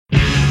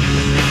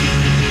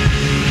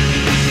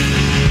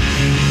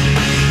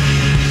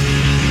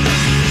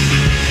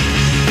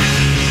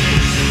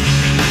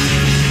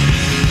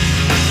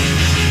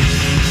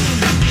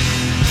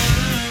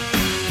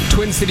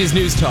Twin Cities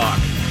News Talk,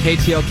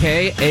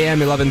 KTLK, AM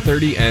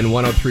 1130 and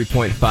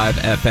 103.5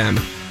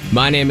 FM.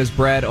 My name is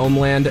Brad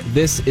Omland.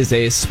 This is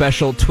a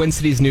special Twin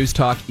Cities News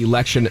Talk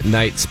election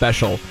night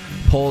special.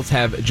 Polls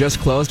have just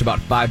closed about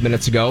 5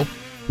 minutes ago.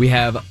 We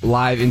have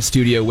live in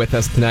studio with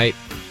us tonight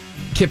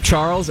Kip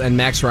Charles and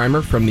Max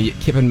Reimer from the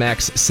Kip and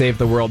Max Save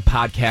the World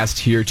podcast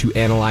here to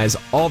analyze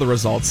all the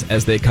results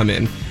as they come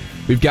in.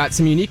 We've got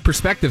some unique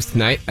perspectives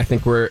tonight. I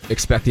think we're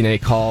expecting a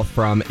call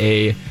from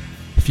a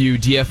few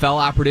DFL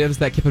operatives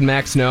that Kip and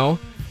Max know.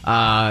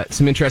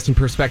 Some interesting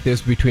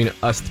perspectives between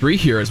us three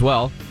here as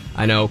well.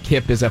 I know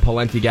Kip is a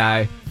Pawlenty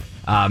guy,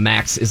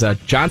 Max is a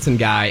Johnson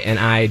guy, and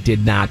I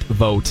did not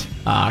vote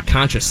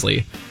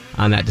consciously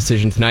on that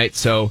decision tonight.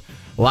 So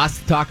lots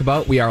to talk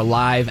about. We are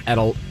live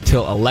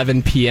till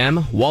 11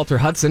 p.m. Walter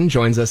Hudson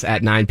joins us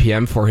at 9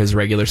 p.m. for his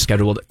regular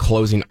scheduled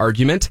closing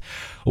argument.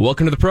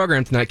 Welcome to the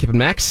program tonight, Kip and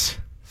Max.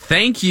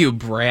 Thank you,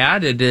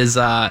 Brad. It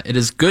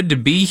is good to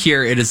be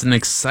here. It is an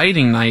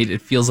exciting night. It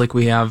feels like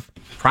we have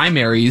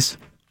primaries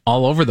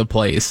all over the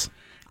place.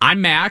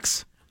 I'm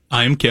Max.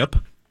 I'm Kip.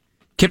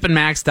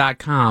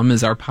 KipandMax.com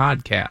is our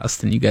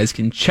podcast, and you guys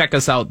can check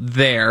us out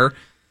there.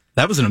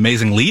 That was an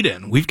amazing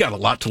lead-in. We've got a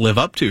lot to live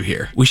up to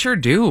here. We sure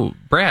do.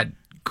 Brad,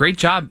 great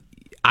job.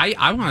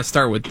 I want to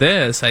start with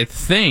this. I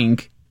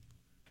think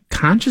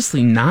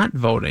consciously not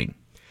voting.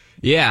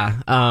 Yeah,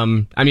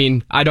 I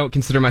mean, I don't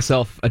consider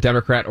myself a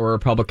Democrat or a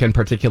Republican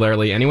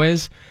particularly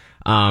anyways,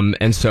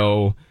 and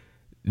so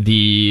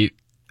the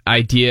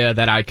idea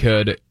that I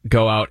could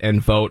go out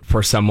and vote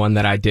for someone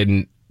that I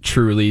didn't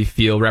truly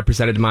feel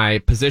represented my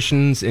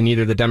positions in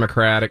either the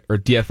Democratic or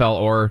DFL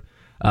or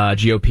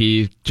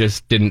GOP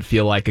just didn't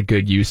feel like a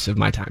good use of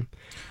my time.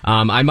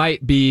 I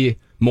might be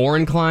more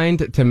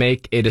inclined to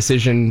make a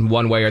decision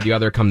one way or the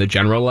other come the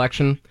general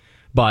election,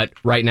 but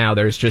right now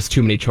there's just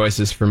too many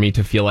choices for me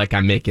to feel like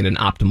I'm making an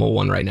optimal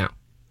one right now.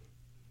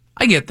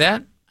 I get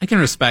that. I can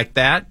respect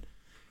that.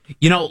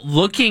 You know,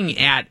 looking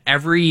at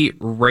every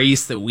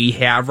race that we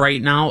have right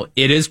now,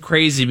 it is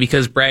crazy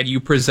because, Brad, you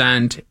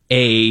present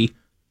a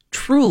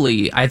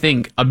truly, I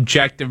think,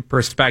 objective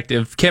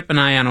perspective. Kip and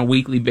I, on a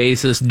weekly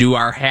basis, do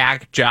our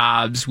hack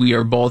jobs. We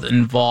are both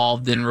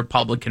involved in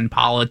Republican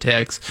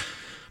politics.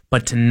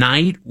 But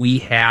tonight we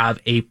have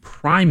a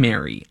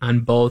primary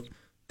on both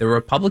the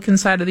Republican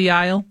side of the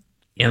aisle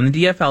and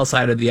the DFL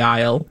side of the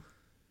aisle.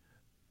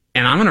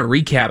 And I'm going to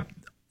recap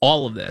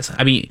all of this.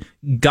 I mean,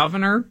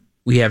 governor,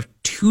 we have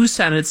 2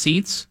 Senate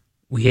seats.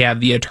 We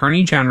have the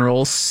Attorney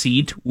General's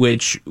seat,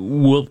 which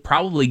we'll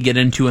probably get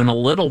into in a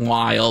little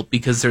while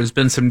because there's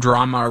been some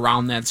drama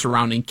around that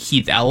surrounding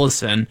Keith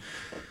Ellison.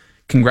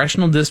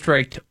 Congressional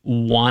District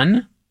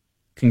 1,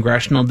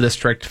 Congressional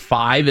District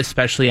 5,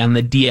 especially on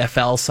the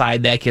DFL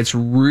side, that gets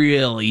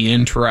really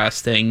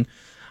interesting.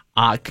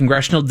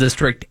 Congressional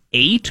District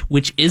 8,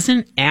 which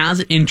isn't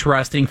as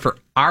interesting for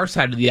our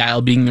side of the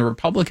aisle, being the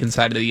Republican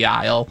side of the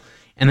aisle.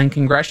 And then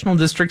Congressional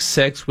District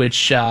 6,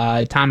 which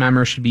Tom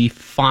Emmer should be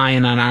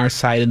fine on our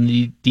side, and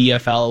the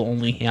DFL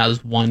only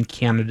has one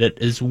candidate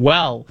as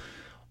well.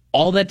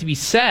 All that to be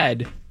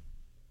said,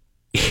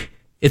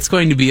 it's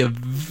going to be a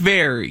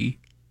very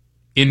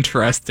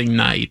interesting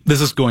night. This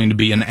is going to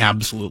be an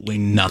absolutely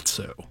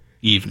nutso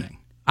evening.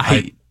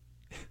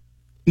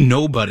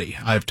 Nobody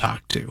I've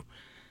talked to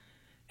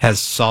has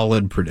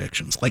solid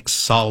predictions, like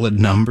solid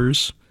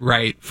numbers,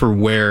 right, for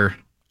where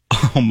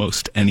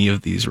almost any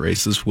of these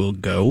races will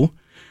go.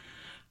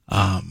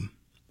 And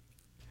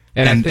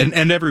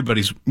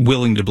everybody's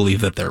willing to believe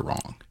that they're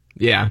wrong.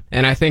 Yeah,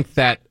 and I think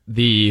that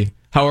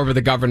however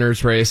the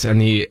governor's race and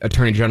the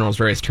attorney general's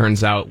race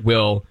turns out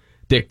will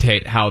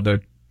dictate how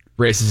the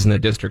races in the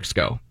districts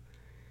go.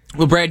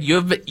 Well, Brad,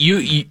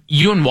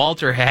 you and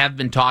Walter have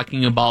been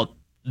talking about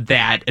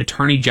that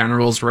attorney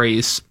general's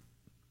race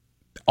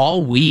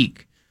all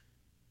week.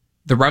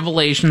 The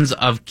revelations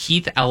of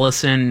Keith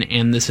Ellison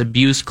and this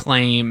abuse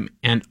claim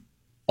and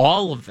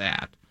all of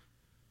that.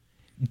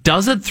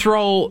 Does it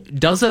throw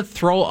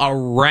a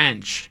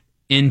wrench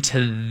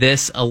into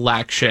this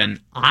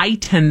election? I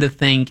tend to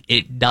think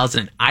it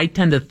doesn't. I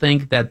tend to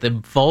think that the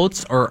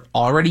votes are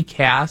already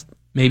cast.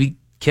 Maybe,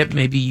 Kip,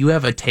 maybe you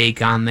have a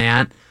take on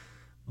that.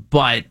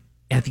 But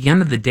at the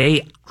end of the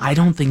day, I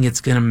don't think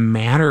it's going to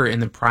matter in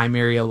the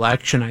primary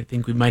election. I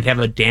think we might have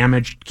a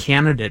damaged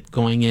candidate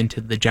going into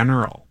the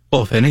general.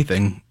 Well, if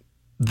anything,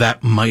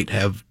 that might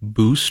have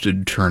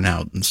boosted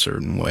turnout in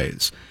certain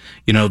ways.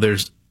 You know,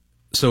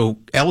 so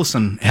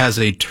Ellison has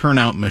a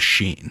turnout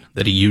machine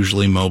that he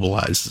usually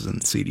mobilizes in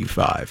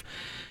CD5.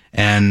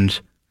 And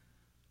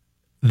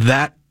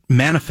that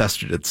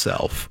manifested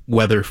itself,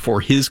 whether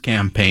for his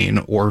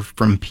campaign or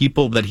from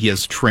people that he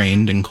has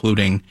trained,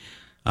 including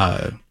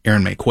Aaron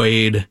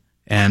McQuaid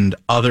and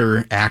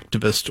other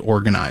activist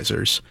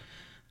organizers.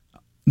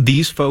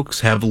 These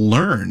folks have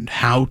learned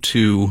how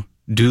to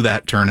do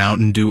that turnout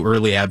and do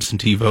early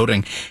absentee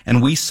voting.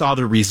 And we saw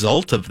the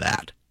result of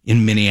that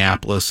in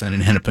Minneapolis and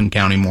in Hennepin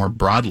County more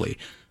broadly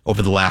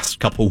over the last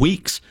couple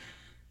weeks.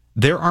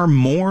 There are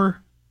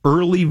more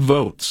early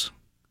votes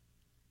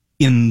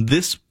in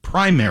this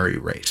primary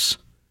race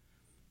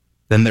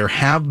than there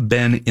have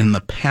been in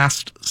the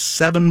past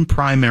 7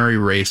 primary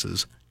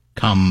races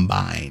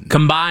combined.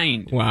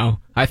 Wow.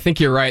 I think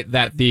you're right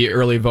that the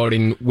early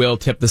voting will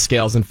tip the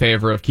scales in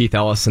favor of Keith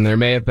Ellison. There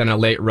may have been a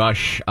late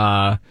rush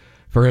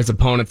for his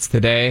opponents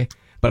today,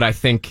 but I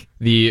think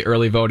the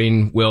early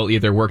voting will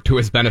either work to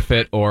his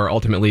benefit or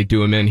ultimately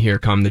do him in here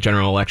come the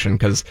general election,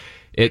 because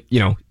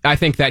I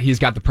think that he's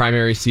got the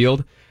primary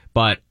sealed,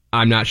 but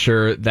I'm not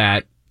sure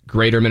that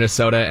greater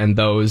Minnesota and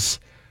those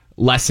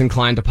less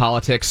inclined to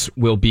politics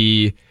will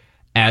be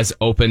as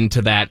open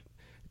to that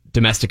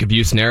domestic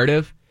abuse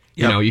narrative.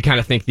 Yep. You kind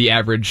of think the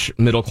average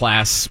middle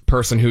class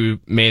person who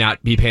may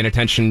not be paying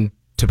attention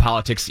to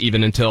politics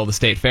even until the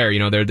state fair.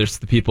 There's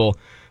the people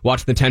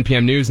watching the 10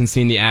 p.m. news and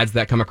seeing the ads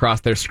that come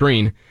across their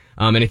screen.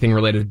 Anything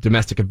related to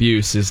domestic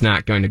abuse is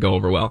not going to go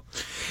over well.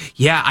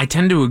 Yeah, I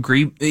tend to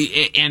agree.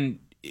 And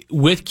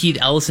with Keith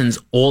Ellison's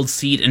old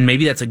seat, and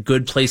maybe that's a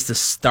good place to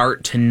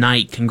start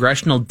tonight,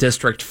 Congressional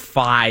District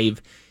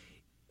 5,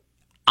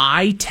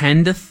 I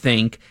tend to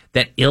think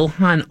that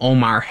Ilhan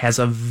Omar has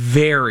a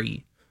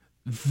very,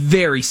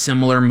 very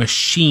similar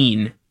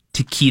machine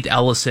to Keith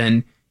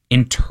Ellison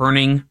in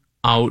turning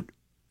out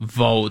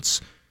votes,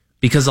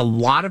 because a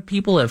lot of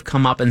people have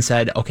come up and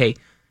said, okay,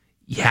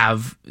 you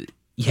have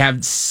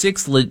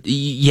 6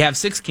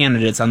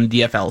 candidates on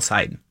the DFL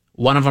side.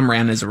 One of them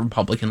ran as a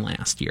Republican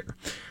last year.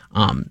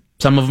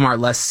 Some of them are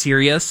less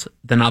serious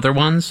than other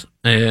ones,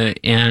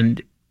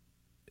 and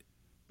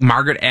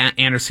Margaret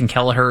Anderson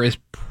Kelleher is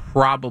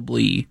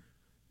probably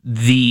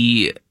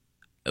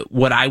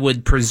what I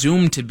would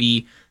presume to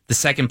be the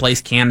second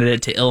place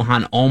candidate to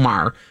Ilhan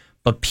Omar,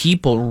 but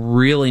people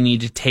really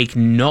need to take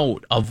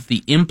note of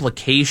the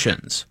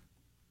implications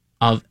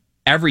of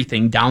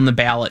everything down the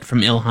ballot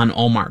from Ilhan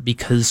Omar,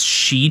 because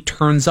she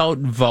turns out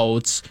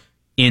votes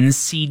in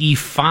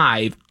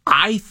CD5,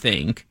 I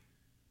think,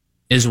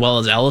 as well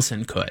as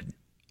Ellison could.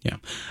 Yeah.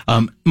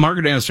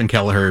 Margaret Anderson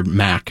Kelleher,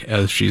 Mac,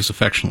 as she's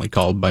affectionately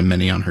called by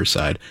many on her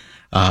side,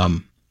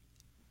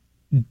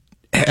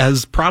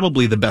 has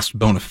probably the best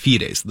bona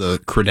fides, the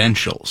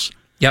credentials,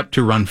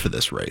 to run for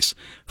this race.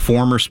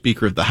 Former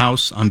Speaker of the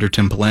House under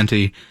Tim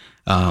Pawlenty,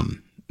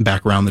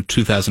 back around the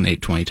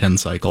 2008-2010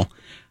 cycle.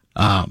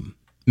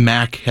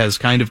 Mac has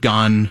kind of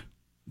gone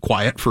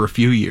quiet for a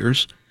few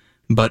years,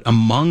 but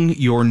among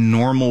your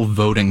normal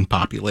voting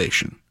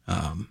population,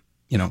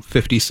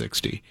 50,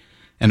 60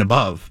 and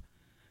above,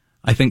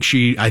 I think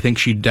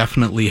she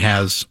definitely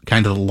has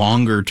kind of the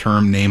longer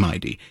term name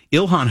ID.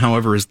 Ilhan,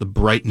 however, is the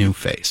bright new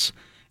face.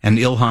 And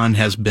Ilhan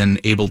has been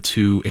able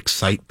to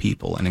excite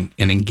people and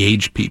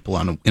engage people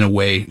in a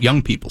way,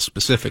 young people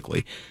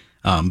specifically,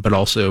 but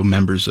also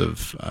members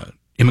of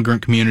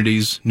immigrant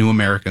communities, new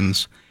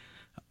Americans.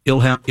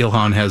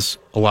 Ilhan has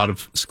a lot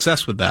of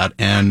success with that,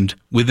 and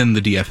within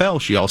the DFL,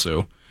 she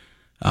also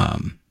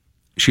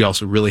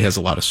really has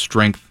a lot of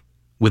strength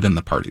within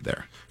the party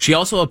there. She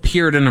also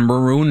appeared in a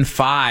Maroon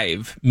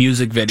 5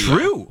 music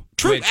video.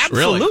 True,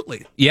 absolutely.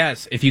 Really,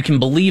 yes, if you can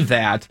believe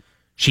that.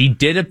 She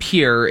did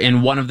appear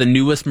in one of the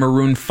newest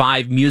Maroon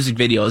 5 music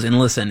videos. And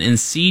listen, in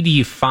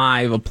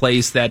CD5, a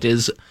place that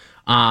is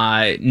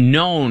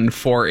known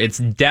for its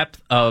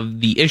depth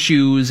of the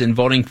issues and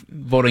voting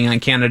on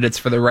candidates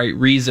for the right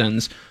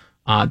reasons,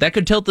 that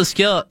could tilt the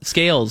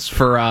scales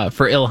for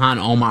Ilhan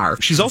Omar.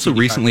 She's also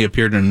recently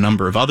appeared in a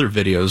number of other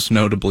videos,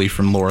 notably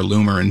from Laura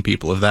Loomer and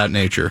people of that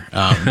nature,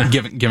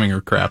 giving her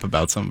crap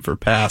about some of her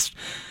past.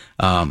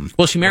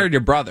 Well, she married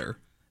her brother.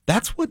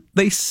 That's what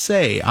they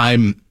say.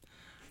 I'm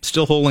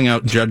still holding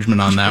out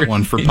judgment on that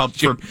one.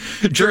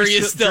 Jury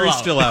is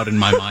still out in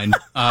my mind.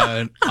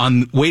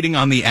 On waiting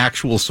on the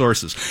actual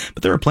sources,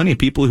 but there are plenty of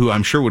people who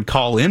I'm sure would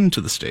call in to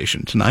the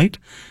station tonight,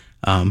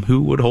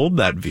 who would hold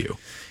that view.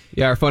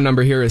 Yeah, our phone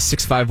number here is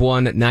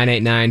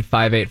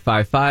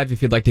 651-989-5855.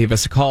 If you'd like to give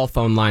us a call,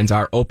 phone lines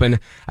are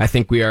open. I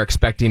think we are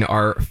expecting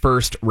our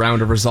first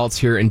round of results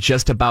here in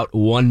just about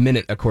 1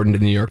 minute, according to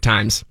the New York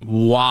Times.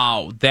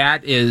 Wow,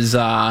 that is,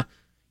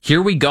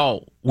 here we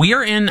go. We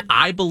are in,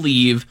 I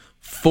believe,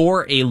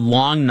 for a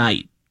long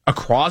night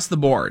across the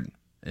board.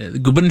 The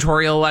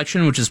gubernatorial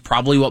election, which is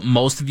probably what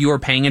most of you are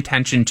paying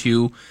attention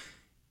to,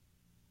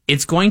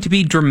 it's going to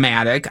be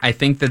dramatic. I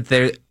think that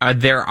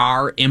there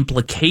are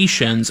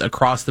implications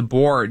across the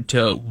board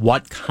to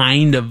what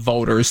kind of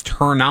voters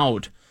turn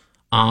out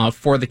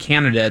for the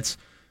candidates.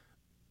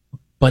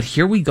 But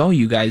here we go,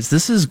 you guys.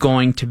 This is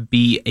going to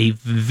be a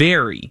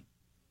very,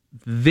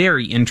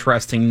 very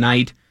interesting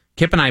night.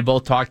 Kip and I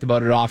both talked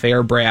about it off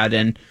air, Brad,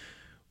 and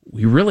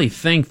we really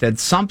think that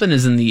something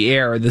is in the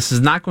air. This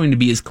is not going to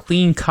be as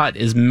clean cut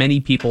as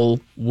many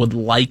people would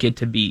like it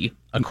to be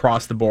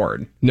across the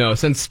board. No,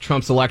 since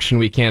Trump's election,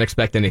 we can't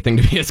expect anything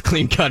to be as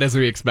clean cut as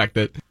we expect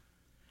it.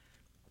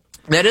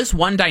 That is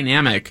one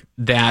dynamic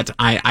that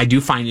I do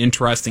find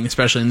interesting,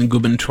 especially in the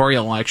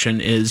gubernatorial election,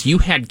 is you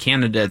had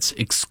candidates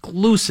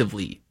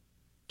exclusively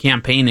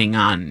campaigning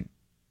on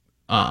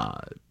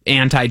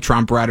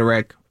anti-Trump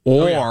rhetoric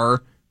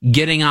or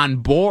getting on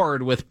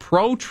board with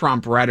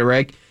pro-Trump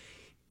rhetoric.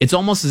 It's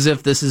almost as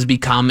if this has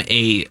become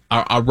a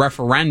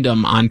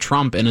referendum on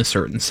Trump in a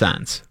certain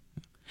sense.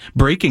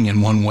 breaking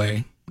in one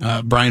way,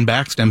 Brian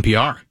Baxt,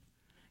 NPR.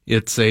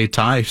 It's a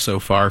tie so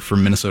far for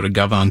Minnesota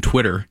Gov on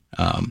Twitter.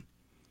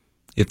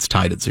 It's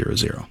tied at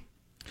 0-0.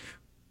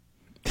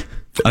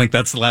 I think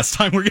that's the last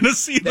time we're going to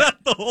see that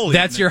the whole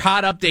That's evening. your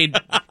hot update.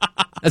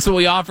 That's what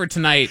we offer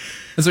tonight.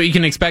 That's what you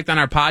can expect on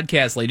our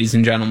podcast, ladies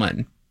and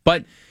gentlemen.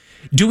 But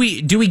do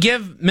we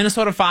give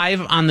Minnesota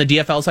 5 on the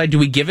DFL side? Do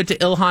we give it to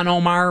Ilhan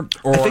Omar?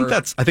 Or I think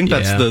that's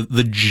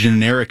the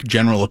generic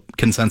general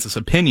consensus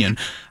opinion.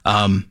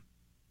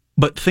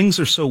 But things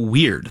are so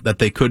weird that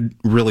they could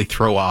really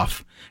throw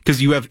off,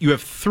 because you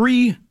have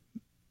three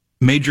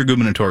major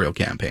gubernatorial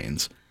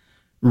campaigns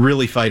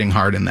really fighting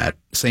hard in that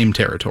same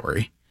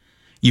territory.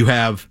 You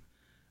have,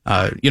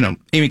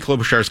 Amy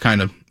Klobuchar's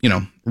kind of,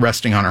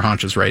 resting on her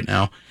haunches right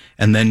now.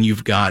 And then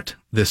you've got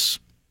this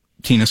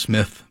Tina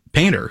Smith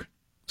Painter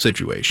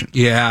situation.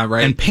 Yeah,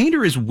 right. And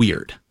Painter is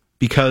weird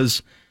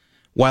because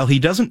while he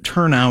doesn't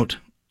turn out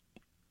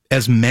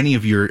as many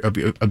of your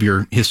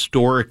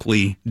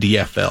historically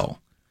DFL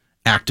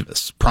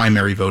activists,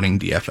 primary voting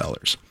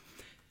DFLers,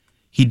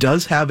 he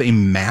does have a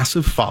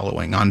massive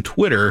following on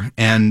Twitter,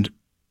 and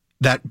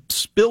that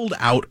spilled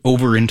out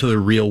over into the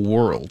real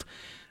world.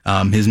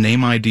 His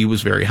name ID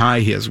was very high.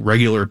 He has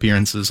regular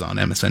appearances on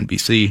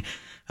MSNBC.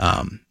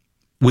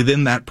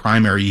 Within that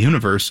primary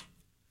universe,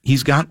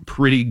 he's got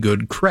pretty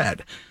good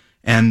cred.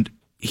 And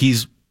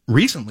he's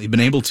recently been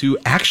able to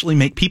actually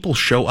make people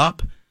show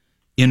up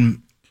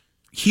in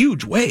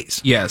huge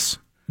ways. Yes.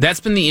 That's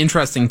been the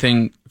interesting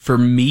thing for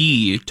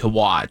me to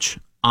watch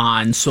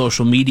on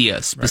social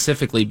media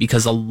specifically,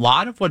 because a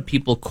lot of what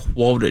people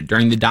quoted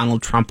during the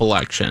Donald Trump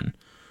election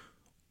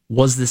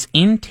was this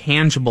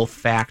intangible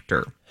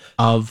factor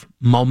of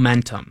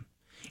momentum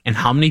and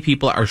how many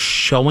people are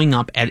showing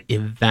up at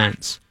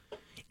events.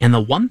 And the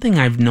one thing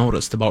I've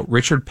noticed about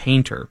Richard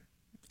Painter,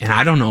 and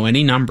I don't know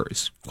any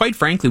numbers, quite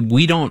frankly,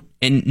 we don't,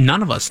 and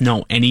none of us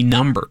know any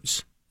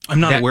numbers. I'm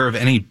not aware of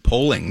any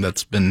polling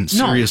that's been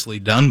seriously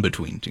done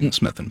between Tina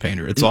Smith and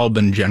Painter. It's all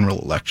been general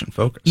election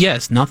focus.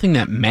 Yes, nothing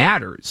that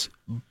matters.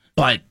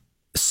 But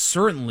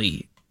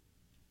certainly,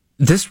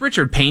 this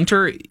Richard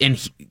Painter,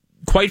 and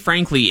quite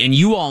frankly, and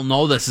you all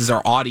know this as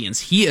our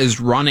audience, he is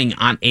running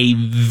on a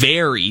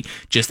very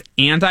just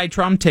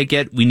anti-Trump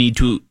ticket. We need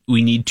to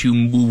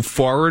move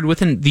forward with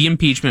the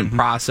impeachment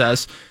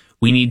process.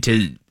 We need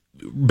to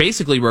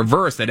basically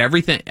reverse that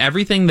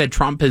everything that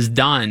Trump has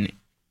done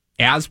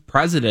as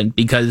president,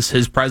 because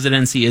his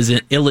presidency is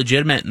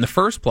illegitimate in the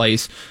first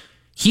place.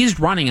 He's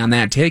running on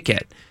that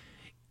ticket.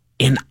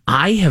 And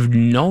I have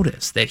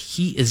noticed that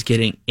he is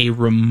getting a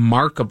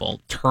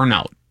remarkable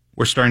turnout.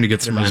 We're starting to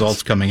get some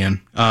results coming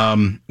in.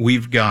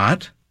 We've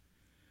got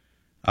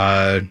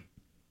Doug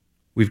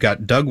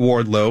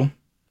Wardlow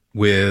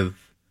with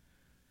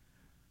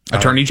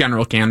Attorney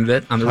General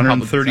candidate on the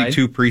Republican side.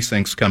 132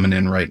 precincts coming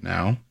in right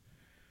now.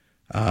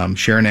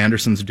 Sharon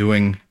Anderson's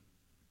doing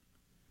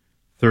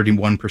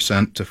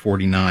 31% to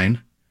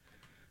 49%.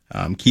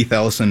 Keith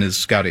Ellison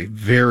has got a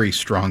very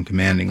strong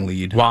commanding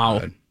lead.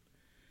 Wow.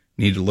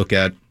 Need to look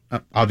at,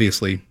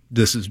 obviously,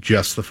 this is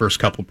just the first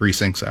couple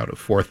precincts out of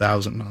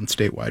 4,000 on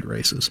statewide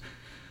races.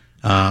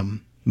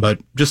 But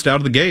just out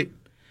of the gate,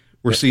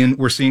 we're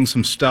seeing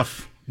some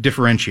stuff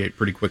differentiate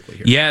pretty quickly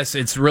here. Yes,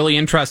 it's really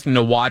interesting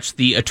to watch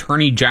the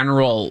Attorney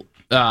General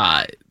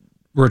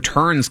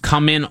returns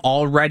come in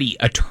already.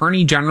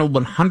 Attorney General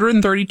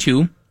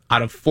 132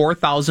 out of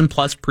 4,000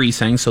 plus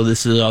precincts, so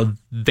this is a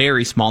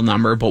very small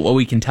number. But what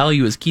we can tell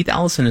you is Keith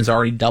Ellison has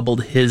already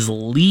doubled his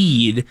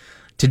lead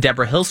to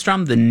Deborah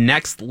Hillstrom, the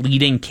next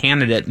leading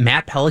candidate.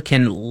 Matt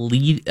Pelican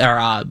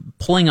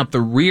pulling up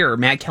the rear.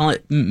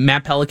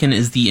 Matt Pelican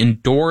is the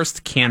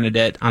endorsed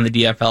candidate on the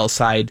DFL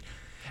side,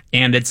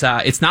 and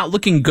it's not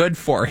looking good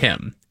for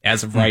him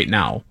as of right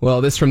now. Well,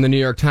 this from the New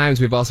York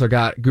Times. We've also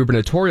got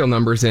gubernatorial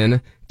numbers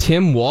in.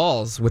 Tim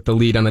Walz with the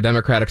lead on the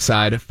Democratic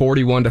side,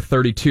 41 to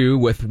 32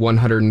 with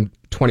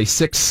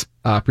 126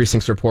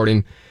 precincts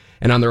reporting.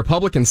 And on the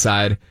Republican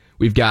side,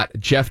 we've got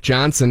Jeff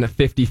Johnson,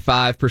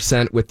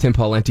 55%, with Tim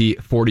Pawlenty,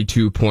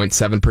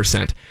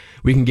 42.7%.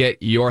 We can get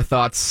your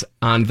thoughts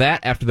on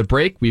that after the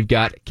break. We've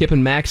got Kip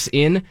and Max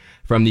in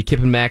from the Kip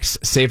and Max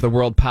Save the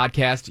World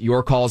podcast.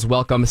 Your calls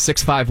welcome,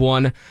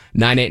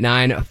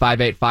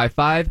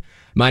 651-989-5855.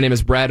 My name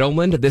is Brad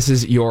Omland. This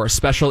is your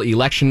special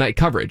election night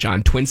coverage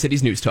on Twin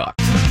Cities News Talk.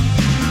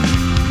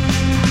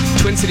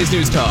 Twin Cities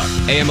News Talk,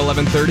 AM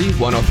 1130,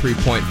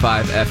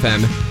 103.5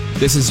 FM.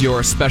 This is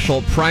your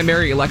special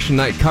primary election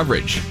night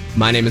coverage.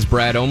 My name is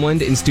Brad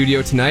Omland. In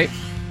studio tonight,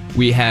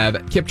 we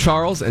have Kip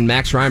Charles and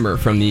Max Reimer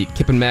from the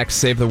Kip and Max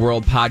Save the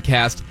World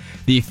podcast.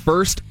 The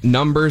first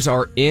numbers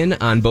are in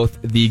on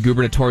both the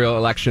gubernatorial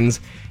elections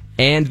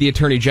and the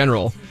Attorney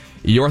General.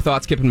 Your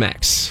thoughts, Kip and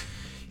Max?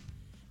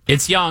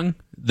 It's young.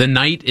 The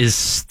night is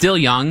still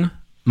young.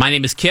 My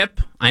name is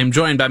Kip. I am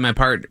joined by my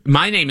partner.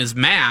 My name is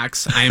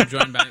Max. I am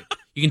joined by...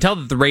 You can tell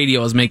that the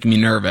radio is making me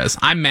nervous.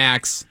 I'm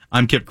Max.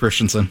 I'm Kip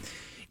Christensen.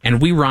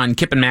 And we run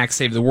Kip and Max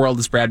Save the World,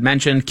 as Brad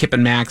mentioned,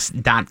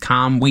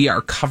 kipandmax.com. We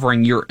are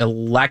covering your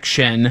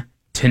election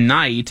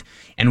tonight,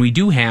 and we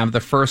do have the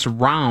first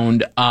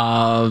round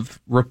of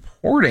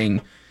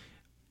reporting.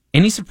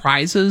 Any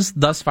surprises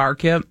thus far,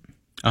 Kip?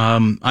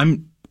 I'm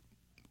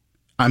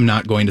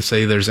not going to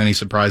say there's any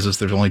surprises.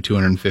 There's only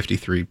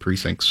 253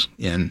 precincts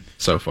in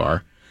so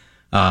far.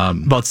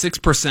 About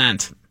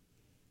 6%.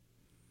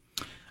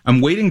 I'm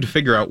waiting to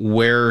figure out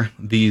where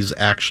these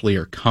actually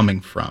are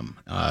coming from,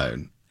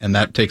 and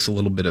that takes a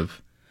little bit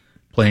of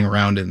playing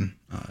around in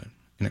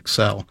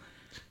Excel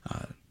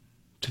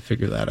to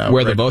figure that out.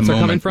 Where the votes are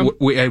coming from?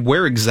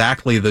 Where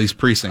exactly these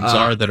precincts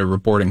are that are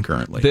reporting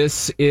currently.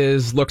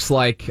 This looks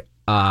like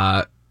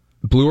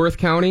Blue Earth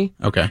County,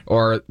 Okay.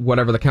 or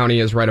whatever the county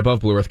is right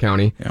above Blue Earth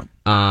County. Yeah.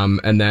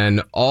 And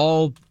then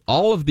all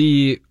of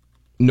the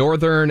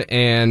northern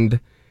and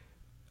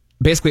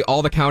basically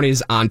all the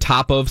counties on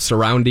top of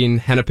surrounding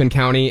Hennepin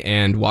County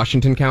and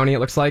Washington County, it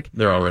looks like.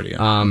 They're already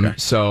in. Okay.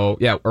 So,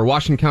 yeah, or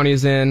Washington County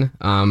is in,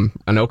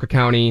 Anoka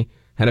County,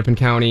 Hennepin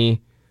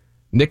County,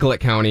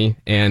 Nicollet County,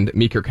 and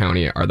Meeker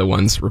County are the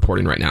ones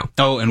reporting right now.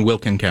 Oh, and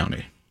Wilkin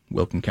County.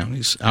 Wilkin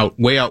County's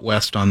way out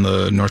west on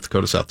the North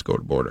Dakota-South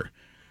Dakota border.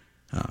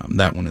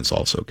 That one has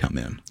also come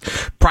in.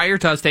 Prior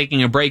to us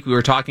taking a break, we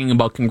were talking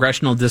about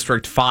Congressional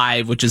District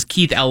 5, which is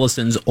Keith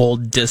Ellison's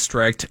old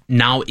district.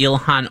 Now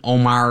Ilhan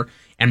Omar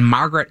and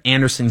Margaret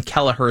Anderson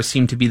Kelleher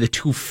seem to be the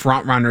two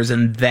frontrunners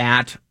in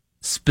that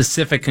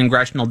specific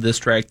congressional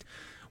district,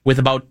 with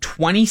about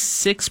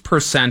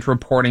 26%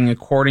 reporting,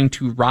 according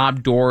to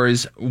Rob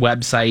Doerr's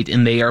website,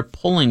 and they are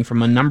pulling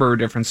from a number of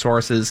different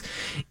sources.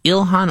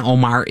 Ilhan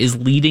Omar is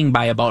leading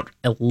by about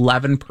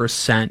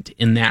 11%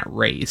 in that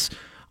race.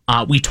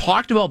 We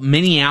talked about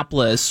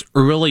Minneapolis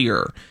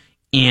earlier,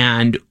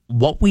 and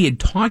what we had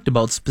talked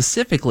about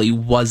specifically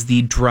was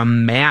the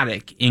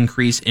dramatic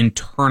increase in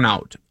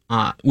turnout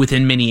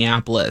within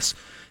Minneapolis.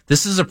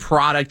 This is a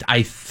product,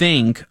 I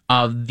think,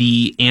 of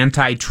the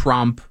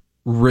anti-Trump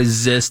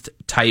resist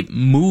type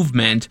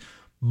movement,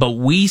 but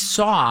we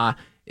saw,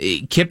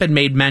 Kip had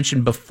made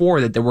mention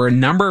before that there were a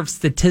number of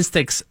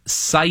statistics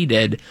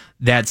cited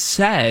that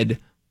said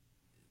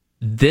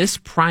this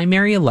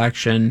primary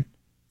election,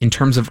 in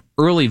terms of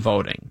early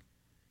voting,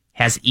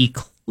 has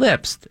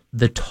eclipsed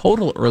the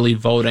total early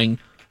voting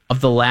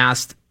of the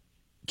last,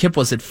 Kip,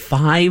 was it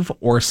 5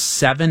 or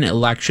 7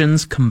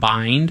 elections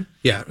combined?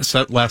 Yeah,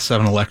 last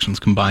 7 elections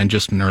combined,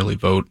 just an early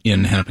vote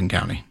in Hennepin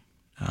County,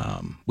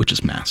 which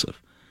is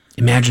massive.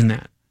 Imagine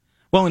that.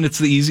 Well, and it's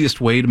the easiest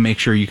way to make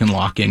sure you can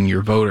lock in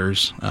your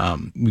voters.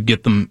 We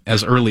get them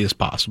as early as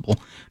possible.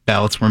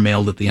 Ballots were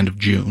mailed at the end of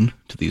June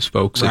to these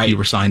folks if you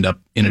were signed up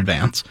in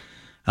advance.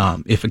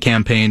 If a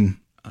campaign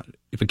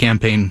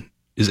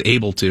is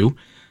able to,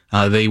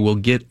 they will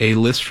get a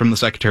list from the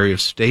Secretary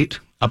of State,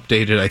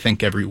 updated, I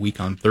think, every week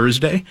on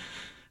Thursday,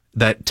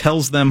 that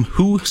tells them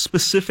who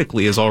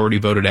specifically has already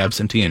voted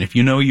absentee. And if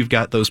you know you've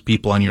got those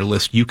people on your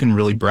list, you can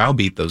really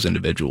browbeat those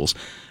individuals.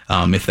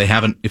 If they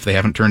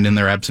haven't turned in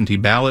their absentee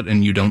ballot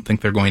and you don't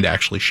think they're going to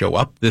actually show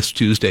up this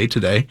Tuesday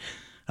today,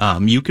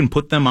 you can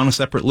put them on a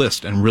separate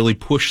list and really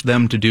push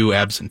them to do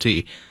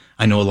absentee.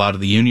 I know a lot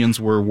of the unions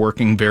were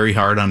working very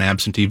hard on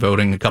absentee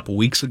voting a couple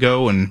weeks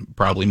ago, and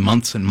probably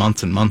months and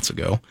months and months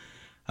ago.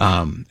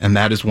 And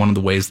that is one of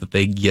the ways that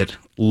they get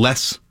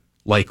less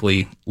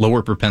likely,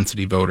 lower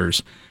propensity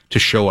voters to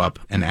show up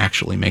and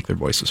actually make their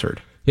voices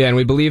heard. Yeah, and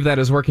we believe that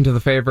is working to the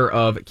favor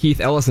of Keith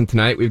Ellison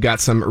tonight. We've got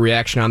some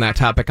reaction on that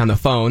topic on the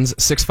phones.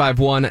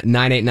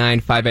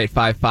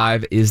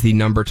 651-989-5855 is the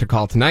number to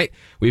call tonight.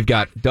 We've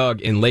got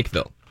Doug in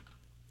Lakeville.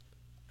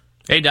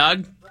 Hey,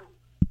 Doug.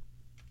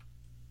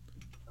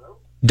 Hello?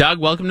 Doug,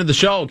 welcome to the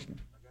show.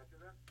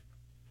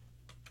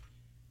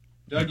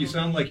 Doug, you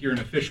sound like you're in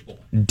a fishbowl.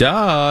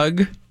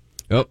 Doug.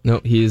 Oh,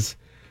 no, he's...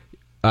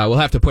 we'll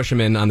have to push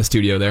him in on the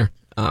studio there.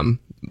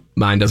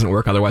 Mine doesn't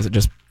work, otherwise it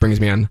just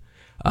brings me on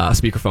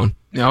speakerphone.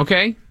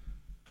 Okay.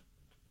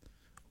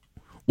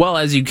 Well,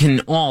 as you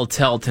can all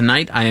tell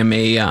tonight, I am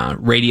a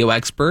radio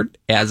expert,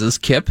 as is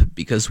Kip,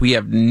 because we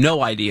have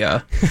no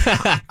idea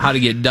how to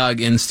get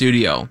Doug in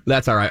studio.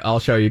 That's all right. I'll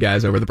show you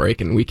guys over the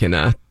break, and we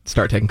can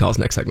start taking calls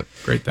next segment.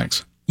 Great,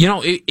 thanks. You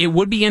know, it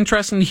would be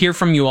interesting to hear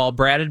from you all.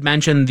 Brad had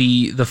mentioned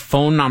the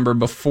phone number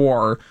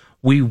before.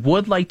 We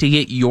would like to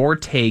get your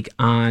take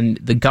on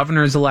the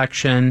governor's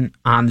election,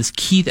 on this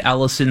Keith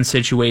Ellison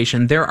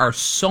situation. There are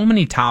so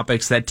many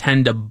topics that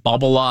tend to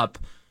bubble up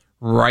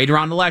right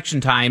around election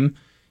time.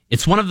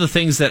 It's one of the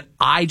things that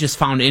I just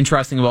found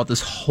interesting about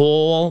this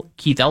whole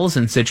Keith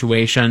Ellison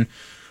situation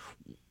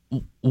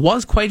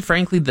was, quite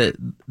frankly,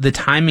 the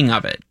timing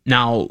of it.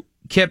 Now,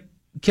 Kip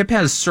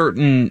has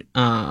certain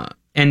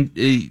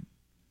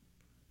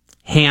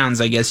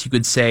hands, I guess you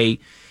could say,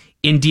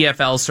 in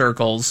DFL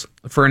circles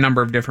for a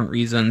number of different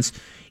reasons.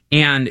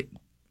 And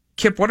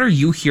Kip, what are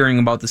you hearing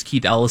about this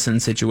Keith Ellison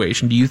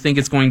situation? Do you think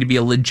it's going to be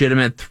a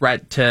legitimate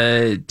threat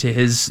to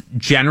his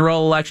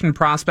general election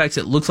prospects?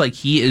 It looks like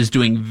he is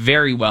doing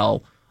very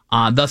well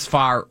thus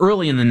far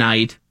early in the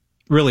night.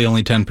 Really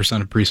only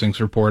 10% of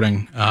precincts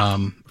reporting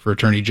for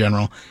Attorney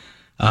General.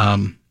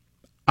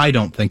 I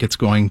don't think it's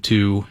going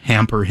to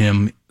hamper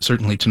him,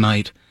 certainly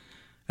tonight.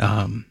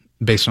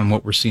 based on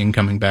what we're seeing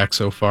coming back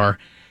so far.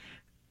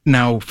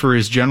 Now, for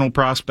his general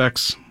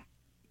prospects,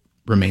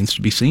 remains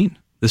to be seen.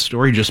 This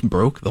story just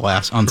broke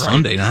on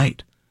Sunday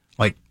night.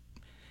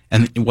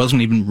 And it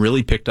wasn't even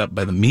really picked up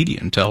by the media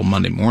until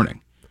Monday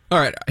morning. All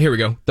right, here we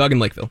go. Doug in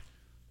Lakeville.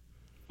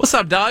 What's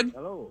up, Doug?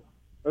 Hello.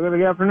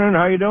 Good afternoon.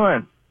 How you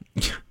doing?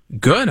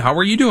 Good. How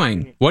are you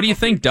doing? What do you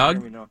think,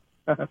 Doug?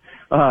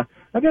 I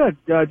got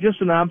just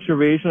an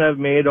observation I've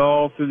made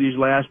all through these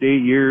last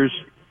 8 years.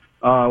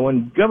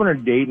 When Governor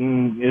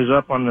Dayton is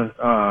up on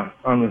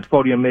the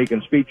podium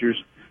making speeches,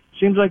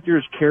 seems like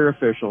there's care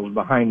officials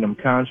behind him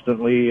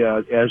constantly,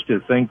 as to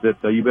think that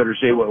you better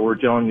say what we're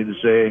telling you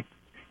to say.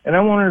 And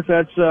I wonder if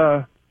that's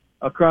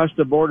across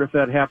the board, if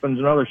that happens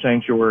in other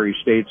sanctuary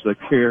states. The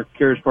care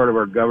is part of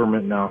our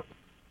government now.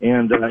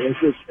 And if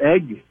this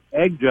egg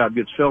job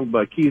gets filled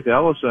by Keith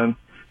Ellison,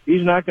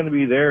 he's not going to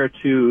be there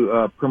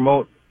to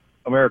promote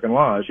American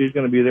laws. He's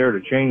going to be there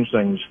to change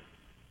things.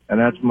 And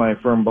that's my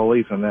firm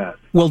belief in that.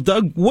 Well,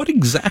 Doug, what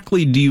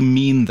exactly do you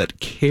mean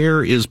that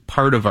care is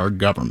part of our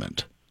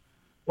government?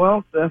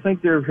 Well, I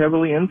think they're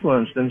heavily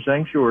influenced in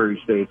sanctuary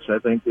states. I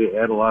think they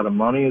add a lot of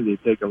money. They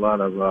take a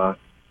lot of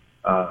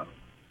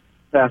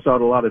pass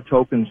out a lot of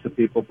tokens to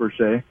people, per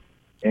se.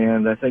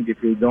 And I think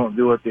if you don't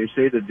do what they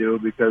say to do,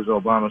 because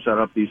Obama set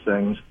up these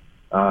things,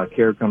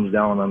 care comes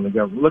down on the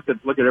government. Look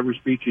at every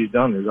speech he's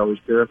done. There's always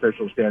care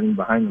officials standing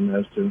behind him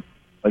as to,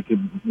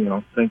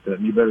 think that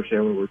you better say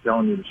what we're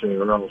telling you to say,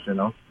 or else,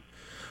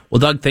 Well,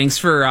 Doug, thanks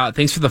for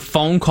the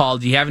phone call.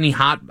 Do you have any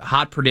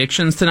hot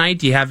predictions tonight?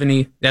 Do you have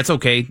any? That's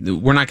okay.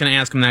 We're not going to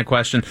ask him that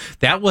question.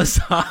 That was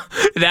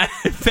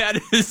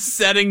that is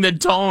setting the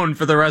tone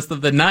for the rest of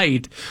the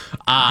night.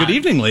 Good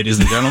evening, ladies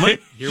and gentlemen.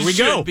 Here we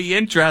go. Should be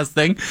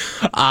interesting.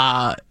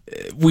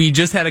 We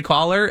just had a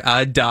caller,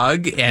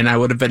 Doug, and I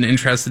would have been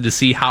interested to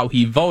see how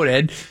he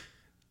voted.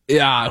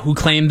 Who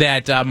claimed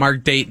that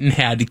Mark Dayton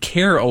had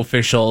care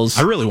officials.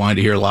 I really wanted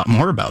to hear a lot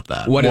more about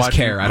that. What is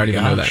care? I don't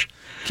even know that.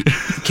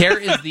 CARE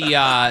is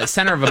the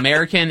Center of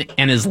American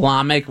and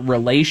Islamic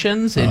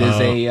Relations. It is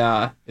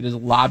a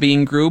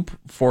lobbying group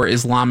for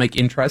Islamic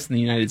interests in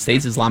the United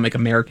States, Islamic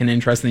American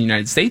interests in the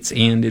United States,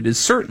 and it is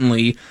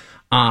certainly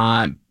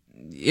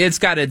it's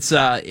got its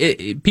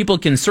people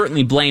can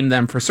certainly blame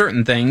them for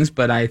certain things,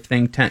 but I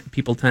think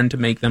people tend to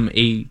make them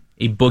a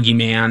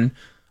boogeyman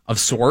of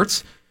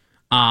sorts.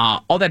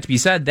 All that to be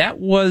said, that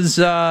was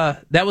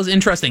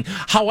interesting.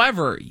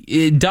 However,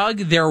 Doug,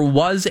 there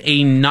was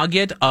a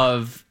nugget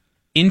of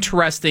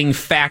interesting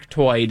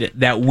factoid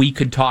that we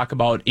could talk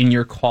about in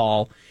your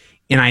call,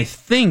 and I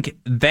think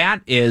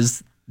that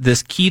is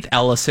this Keith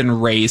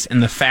Ellison race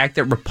and the fact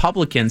that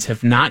Republicans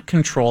have not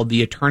controlled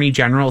the Attorney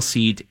General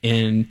seat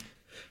since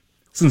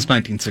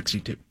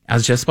 1962. I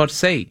was just about to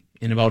say,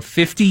 in about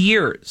 50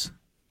 years.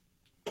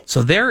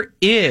 So there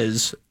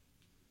is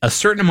a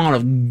certain amount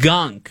of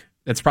gunk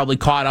that's probably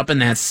caught up in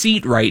that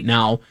seat right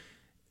now,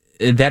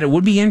 that it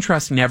would be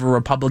interesting to have a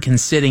Republican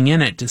sitting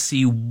in it to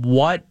see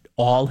what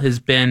all has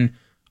been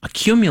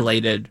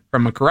accumulated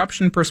from a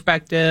corruption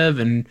perspective.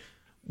 And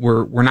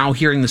we're now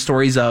hearing the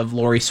stories of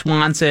Lori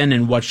Swanson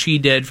and what she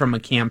did from a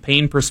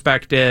campaign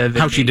perspective.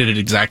 How she did it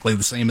exactly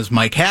the same as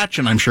Mike Hatch,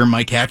 and I'm sure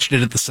Mike Hatch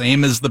did it the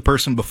same as the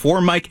person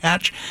before Mike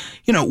Hatch.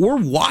 We're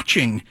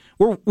watching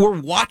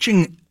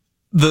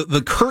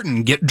the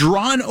curtain get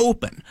drawn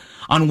open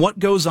on what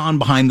goes on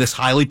behind this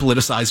highly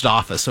politicized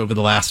office over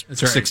the last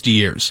 60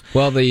 years.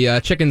 Well, the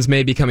chickens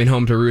may be coming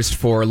home to roost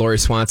for Lori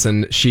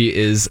Swanson. She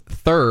is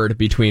third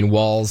between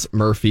Walz,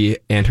 Murphy,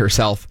 and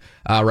herself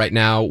right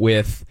now,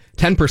 with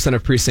 10%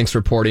 of precincts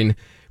reporting.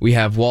 We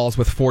have Walz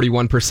with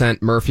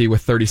 41%, Murphy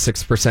with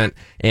 36%,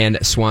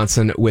 and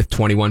Swanson with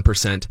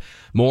 21%.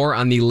 More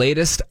on the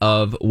latest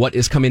of what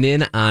is coming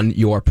in on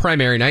your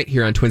primary night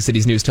here on Twin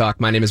Cities News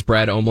Talk. My name is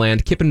Brad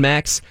Omland, Kip and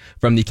Max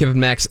from the Kip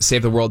and Max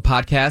Save the World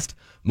podcast.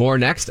 More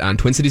next on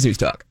Twin Cities News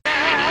Talk.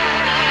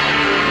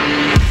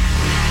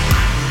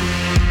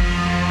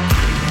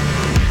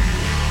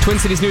 Twin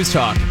Cities News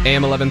Talk,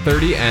 AM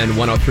 1130 and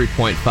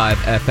 103.5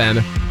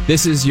 FM.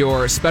 This is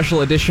your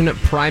special edition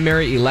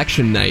primary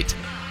election night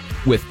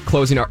with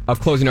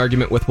closing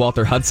argument with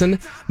Walter Hudson.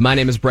 My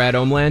name is Brad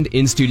Omland.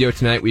 In studio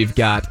tonight, we've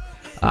got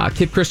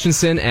Kip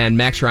Christensen and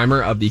Max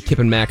Reimer of the Kip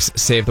and Max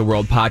Save the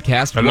World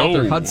podcast. Hello.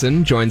 Walter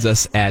Hudson joins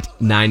us at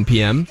 9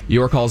 p.m.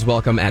 Your calls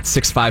welcome at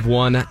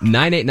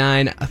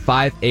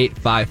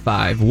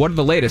 651-989-5855. What are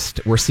the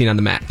latest we're seeing on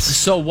the maps?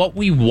 So what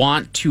we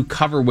want to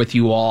cover with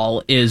you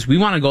all is we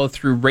want to go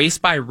through race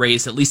by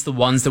race, at least the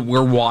ones that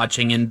we're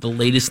watching, and the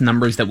latest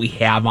numbers that we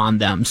have on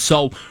them.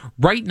 So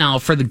right now,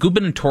 for the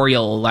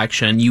gubernatorial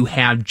election, you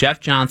have Jeff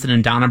Johnson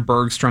and Donna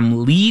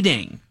Bergstrom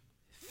leading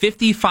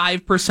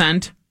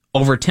 55%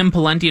 over Tim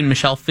Pawlenty and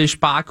Michelle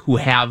Fischbach, who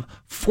have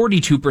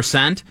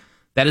 42%.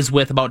 That is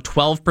with about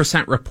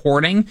 12%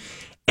 reporting.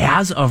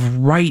 As of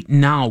right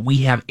now,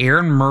 we have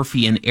Aaron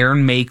Murphy and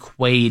Aaron May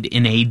Quaid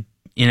in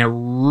a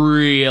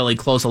really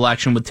close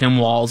election with Tim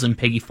Walz and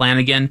Peggy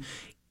Flanagan.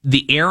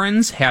 The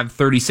Aarons have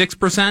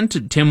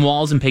 36%. Tim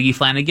Walz and Peggy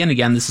Flanagan,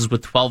 again, this is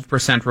with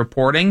 12%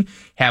 reporting,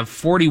 have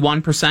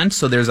 41%.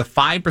 So there's a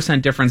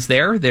 5% difference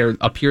there. There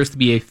appears to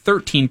be a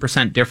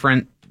 13%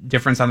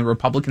 difference on the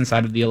Republican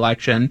side of the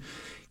election.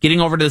 Getting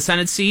over to the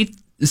Senate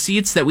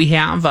seats that we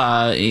have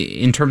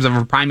in terms of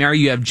a primary,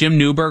 you have Jim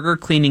Newberger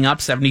cleaning up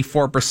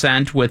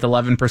 74% with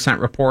 11%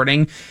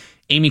 reporting.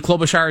 Amy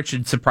Klobuchar, it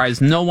should surprise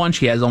no one.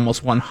 She has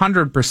almost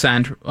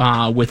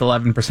 100% with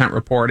 11%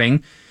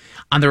 reporting.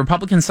 On the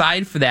Republican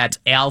side, for that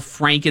Al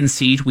Franken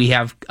seat, we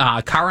have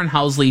Karen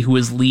Housley, who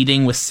is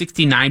leading with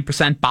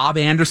 69%. Bob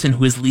Anderson,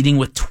 who is leading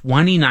with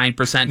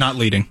 29%. Not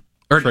leading.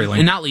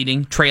 Trailing. Not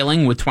leading,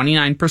 trailing with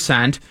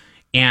 29%.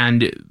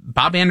 And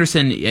Bob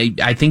Anderson,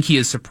 I think he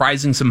is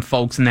surprising some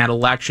folks in that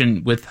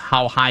election with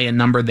how high a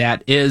number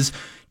that is.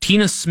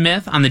 Tina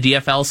Smith on the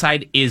DFL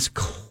side is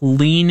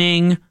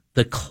cleaning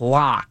the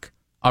clock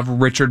of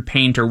Richard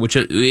Painter, which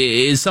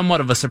is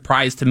somewhat of a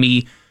surprise to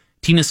me.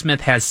 Tina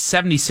Smith has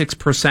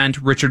 76%.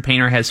 Richard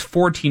Painter has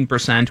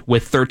 14%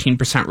 with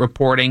 13%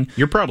 reporting.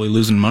 You're probably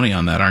losing money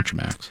on that, aren't you,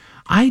 Max?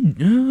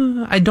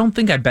 I don't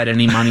think I bet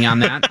any money on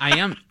that.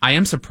 I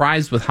am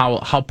surprised with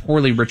how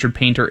poorly Richard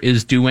Painter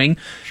is doing.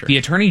 Sure. The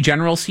Attorney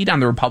General seat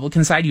on the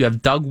Republican side, you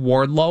have Doug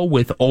Wardlow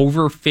with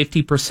over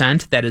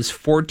 50%. That is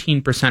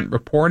 14%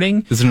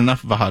 reporting. Is it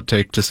enough of a hot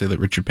take to say that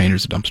Richard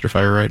Painter's a dumpster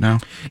fire right now?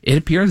 It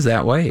appears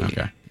that way.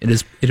 Okay.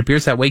 It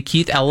appears that way.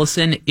 Keith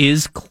Ellison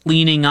is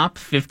cleaning up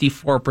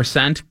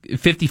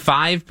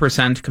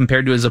 55%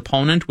 compared to his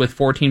opponent with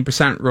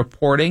 14%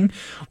 reporting.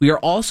 We are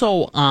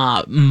also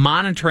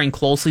monitoring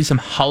closely some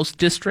House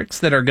districts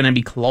that are going to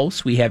be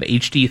close. We have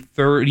HD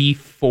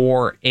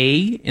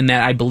 34A, and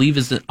that I believe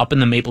is up in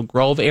the Maple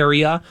Grove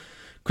area.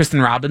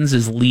 Kristen Robbins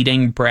is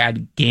leading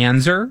Brad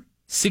Ganser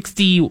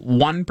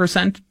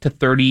 61% to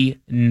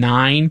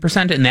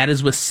 39%, and that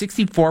is with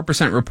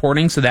 64%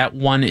 reporting. So that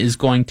one is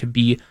going to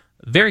be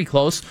very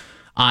close.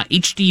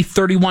 HD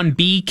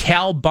 31B,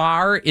 Cal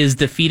Barr is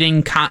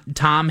defeating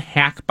Tom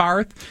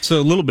Hackbarth. So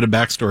a little bit of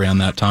backstory on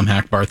that. Tom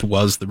Hackbarth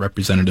was the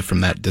representative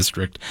from that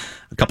district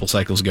a couple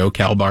cycles ago.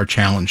 Cal Barr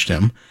challenged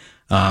him,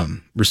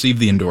 received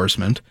the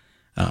endorsement,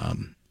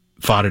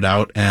 fought it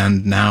out,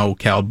 and now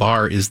Cal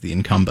Barr is the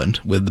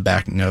incumbent with the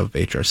backing of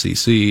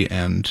HRCC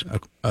and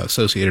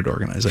associated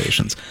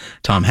organizations.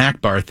 Tom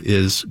Hackbarth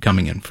is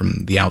coming in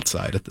from the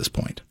outside at this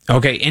point.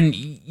 Okay, and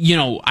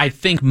I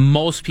think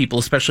most people,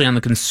 especially on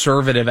the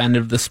conservative end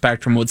of the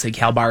spectrum, would say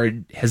Cal Barr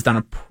has done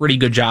a pretty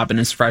good job in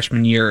his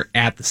freshman year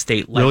at the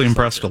state legislature. Really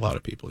impressed a lot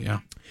of people,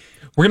 yeah.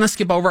 We're going to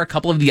skip over a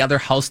couple of the other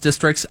House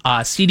districts.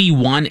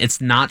 CD1, it's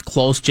not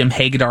close. Jim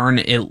Hagedorn,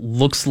 it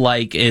looks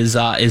like, is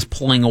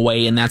pulling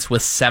away, and that's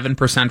with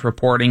 7%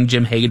 reporting.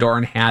 Jim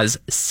Hagedorn has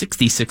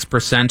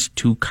 66%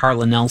 to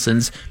Carla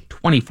Nelson's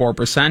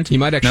 24%. He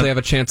might actually have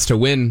a chance to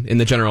win in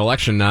the general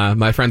election.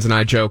 My friends and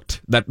I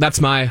joked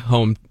that's my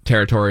home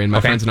territory, and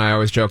my friends and I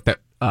always joked that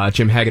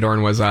Jim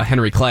Hagedorn was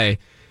Henry Clay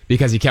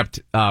because he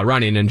kept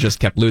running and just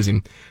kept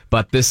losing.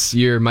 But this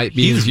year might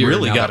be his year. He's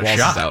really now got that a Walz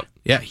shot. is out.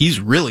 Yeah, he's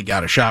really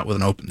got a shot with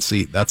an open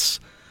seat. That's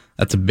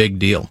a big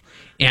deal.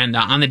 And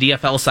on the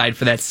DFL side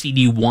for that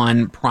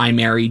CD1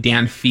 primary,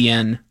 Dan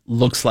Feehan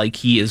looks like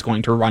he is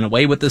going to run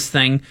away with this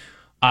thing.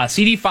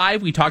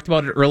 CD5, we talked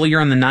about it earlier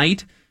in the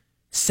night,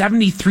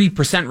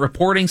 73%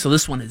 reporting, so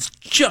this one is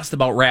just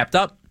about wrapped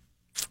up.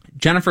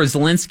 Jennifer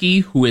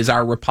Zielinski, who is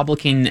our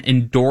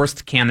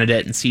Republican-endorsed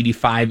candidate in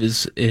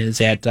CD5,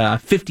 is at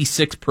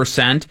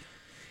 56%.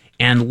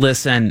 And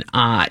listen,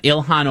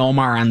 Ilhan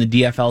Omar on the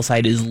DFL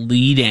side is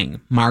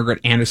leading Margaret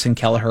Anderson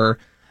Kelleher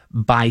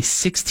by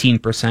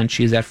 16%.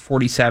 She is at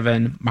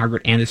 47%.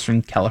 Margaret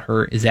Anderson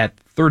Kelleher is at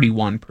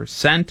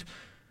 31%.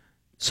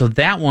 So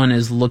that one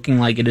is looking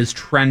like it is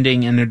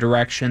trending in a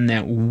direction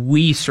that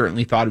we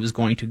certainly thought it was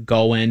going to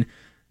go in.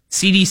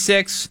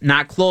 CD6,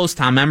 not close.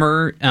 Tom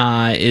Emmer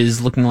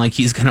is looking like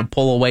he's going to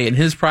pull away in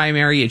his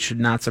primary. It should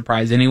not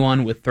surprise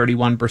anyone with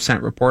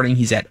 31% reporting.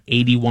 He's at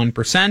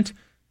 81%.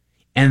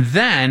 And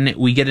then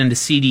we get into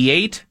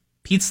CD8.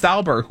 Pete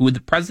Stauber, who the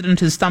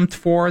president has stumped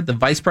for, the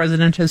vice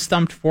president has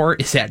stumped for,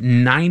 is at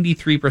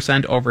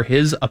 93% over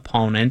his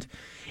opponent.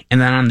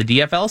 And then on the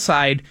DFL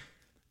side,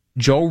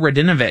 Joe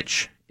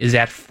Radinovich is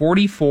at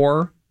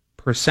 44%.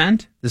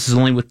 This is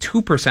only with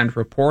 2%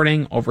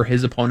 reporting over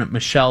his opponent,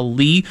 Michelle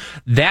Lee.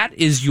 That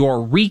is your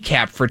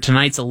recap for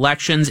tonight's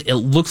elections. It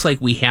looks like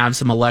we have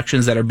some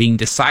elections that are being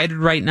decided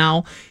right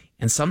now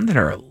and some that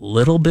are a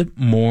little bit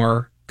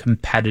more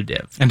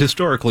competitive. And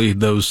historically,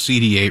 those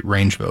CD8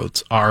 range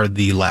votes are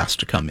the last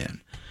to come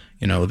in.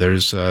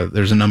 There's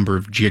a number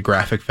of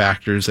geographic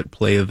factors at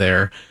play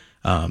there.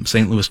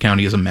 St. Louis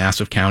County is a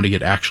massive county.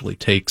 It actually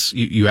takes,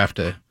 you have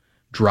to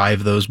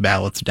drive those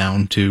ballots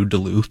down to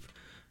Duluth.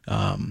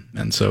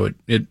 And so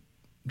it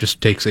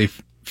just takes a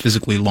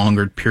physically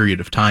longer period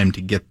of time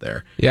to get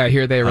there. Yeah, I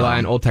hear they rely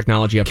on old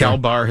technology up there. Cal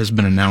Barr has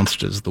been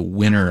announced as the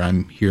winner,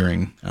 I'm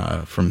hearing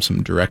from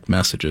some direct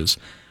messages.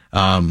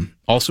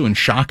 Also in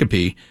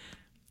Shakopee,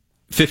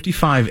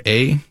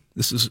 55A,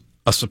 this is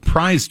a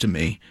surprise to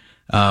me.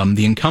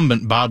 The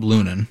incumbent, Bob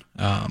Lunan,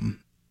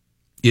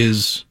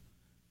 is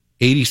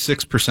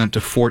 86% to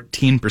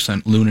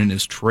 14%, Lunin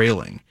is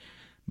trailing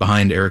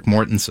behind Eric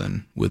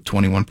Mortensen with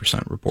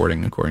 21%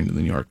 reporting, according to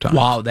the New York Times.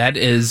 Wow, that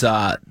is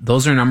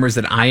those are numbers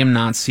that I am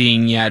not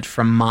seeing yet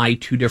from my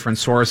two different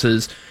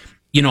sources.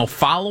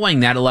 Following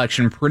that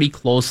election pretty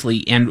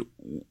closely, and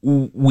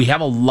we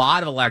have a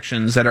lot of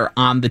elections that are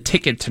on the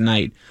ticket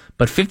tonight,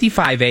 but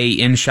 55A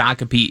in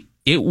Shakopee,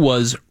 it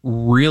was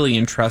really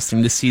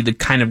interesting to see the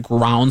kind of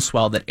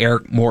groundswell that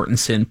Eric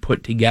Mortensen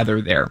put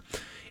together there.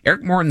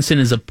 Eric Mortensen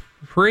is a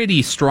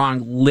pretty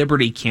strong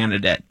Liberty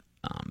candidate,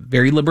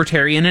 very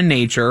libertarian in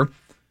nature,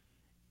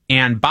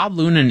 and Bob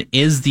Lunin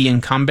is the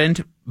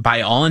incumbent.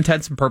 By all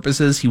intents and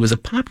purposes, he was a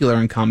popular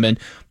incumbent,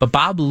 but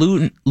Bob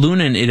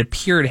Lunin, it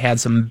appeared, had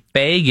some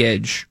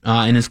baggage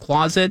in his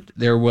closet.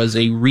 There was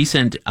a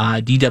recent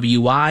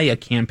DWI, a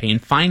campaign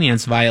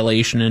finance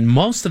violation, and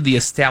most of the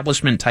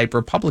establishment-type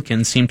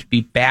Republicans seem to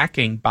be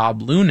backing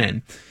Bob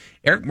Lunin.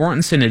 Eric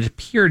Mortensen, it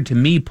appeared to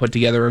me, put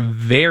together a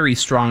very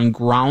strong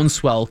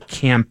groundswell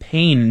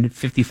campaign in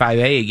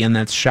 55A. Again,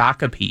 that's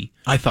Shakopee.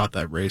 I thought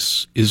that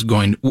race is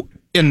going to...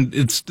 And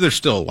there's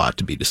still a lot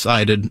to be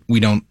decided. We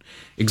don't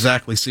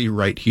exactly see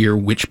right here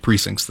which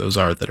precincts those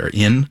are that are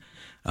in.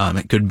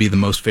 It could be the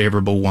most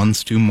favorable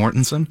ones to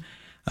Mortensen,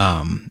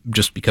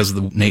 just because of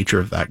the nature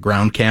of that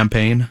ground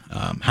campaign.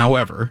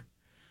 However,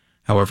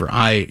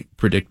 I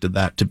predicted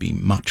that to be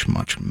much,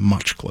 much,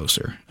 much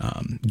closer,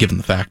 given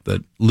the fact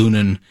that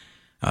Lunin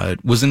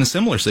was in a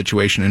similar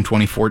situation in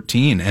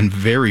 2014 and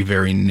very,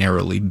 very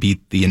narrowly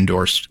beat the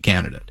endorsed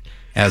candidate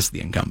as the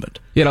incumbent.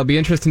 Yeah, it'll be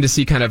interesting to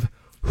see kind of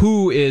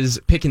who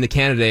is picking the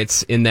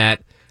candidates in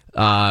that,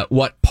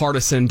 what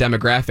partisan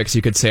demographics,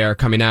 you could say, are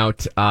coming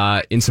out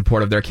in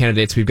support of their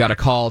candidates. We've got a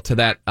call to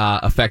that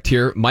effect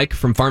here. Mike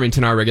from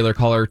Farmington, our regular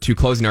caller to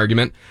Closing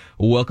Argument.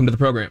 Welcome to the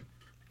program.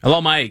 Hello,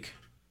 Mike.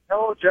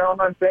 Hello,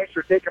 gentlemen. Thanks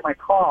for taking my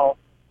call.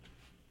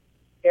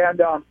 And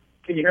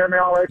can you hear me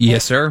all right?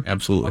 Yes, sir.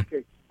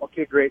 Absolutely.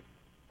 Okay, great.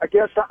 I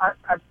guess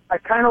I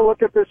kind of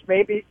look at this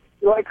maybe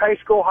like high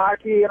school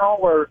hockey,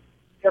 where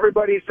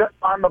everybody's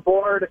on the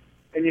board,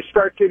 and you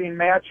start getting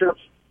matchups,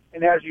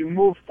 and as you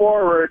move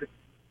forward,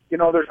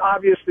 there's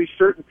obviously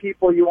certain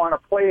people you want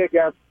to play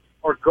against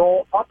or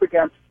go up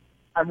against.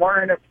 I'm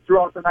wondering if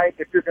throughout the night,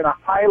 if you're going to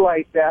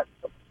highlight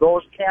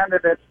those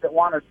candidates that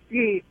want to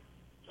see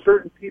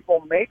certain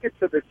people make it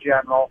to the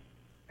general.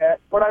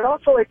 But I'd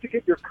also like to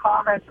get your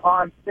comments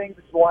on things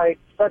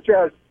such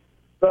as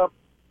the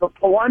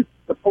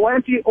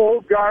Pawlenty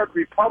old guard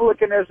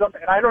republicanism,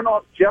 and I don't know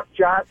if Jeff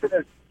Johnson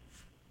is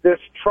this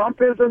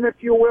Trumpism, if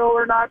you will,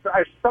 or not. But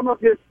some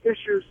of his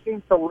issues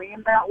seem to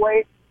lean that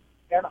way.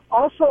 And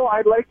also,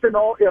 I'd like to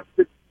know if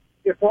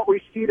what we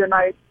see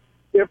tonight,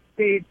 if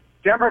the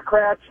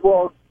Democrats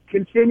will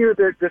continue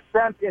their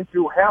descent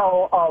into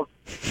hell of,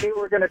 hey,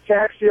 we're going to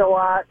tax you a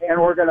lot, and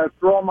we're going to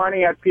throw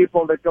money at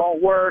people that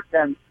don't work,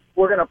 and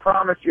we're going to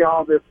promise you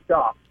all this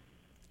stuff.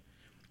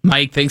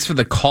 Mike, thanks for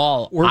the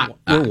call. We're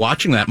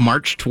watching that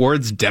march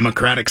towards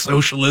democratic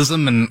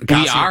socialism and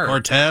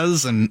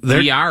Ocasio-Cortez, and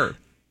we are.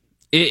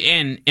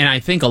 And I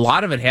think a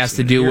lot of it has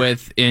to do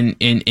with in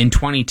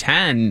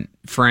 2010,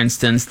 for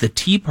instance, the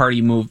Tea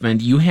Party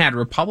movement. You had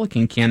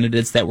Republican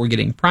candidates that were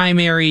getting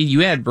primaried.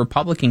 You had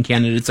Republican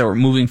candidates that were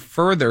moving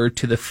further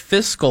to the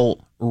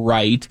fiscal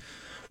right.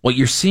 What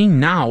you're seeing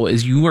now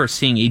is you are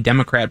seeing a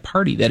Democrat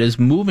Party that is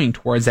moving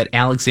towards that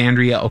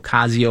Alexandria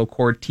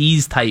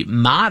Ocasio-Cortez type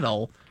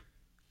model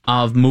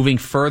of moving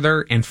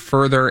further and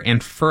further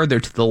and further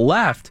to the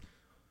left.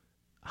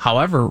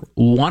 However,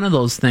 one of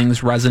those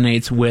things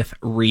resonates with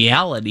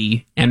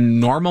reality and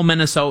normal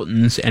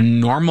Minnesotans and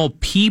normal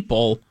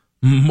people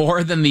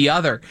more than the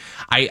other.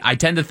 I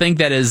tend to think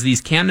that as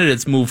these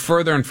candidates move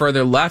further and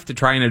further left to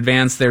try and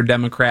advance their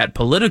Democrat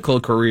political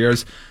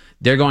careers,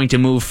 they're going to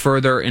move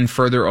further and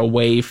further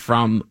away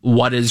from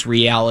what is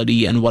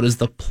reality and what is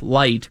the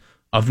plight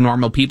of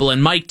normal people.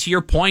 And Mike, to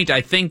your point,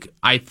 I think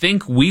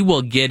we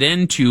will get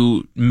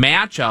into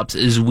matchups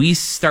as we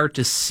start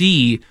to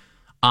see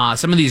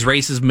some of these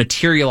races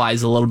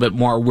materialize a little bit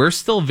more. We're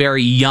still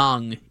very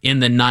young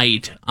in the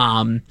night.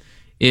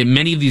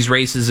 Many of these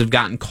races have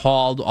gotten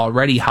called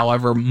already.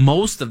 However,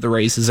 most of the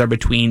races are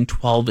between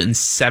 12 and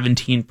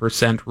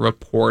 17%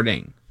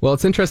 reporting. Well,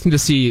 it's interesting to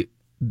see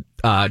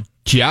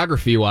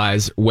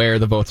geography-wise where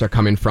the votes are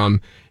coming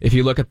from. If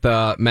you look at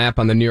the map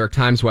on the New York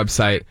Times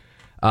website,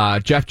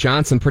 Jeff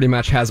Johnson pretty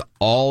much has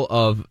all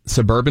of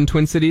suburban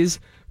Twin Cities,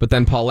 but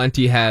then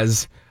Pawlenty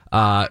has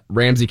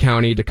Ramsey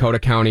County, Dakota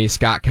County,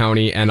 Scott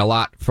County, and a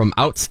lot from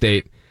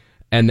outstate.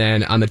 And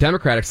then on the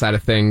Democratic side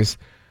of things,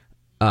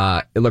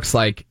 it looks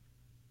like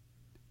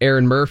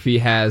Aaron Murphy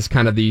has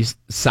kind of the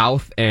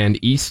south and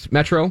east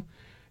metro,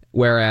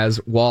 whereas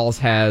Walz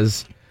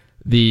has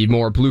the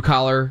more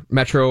blue-collar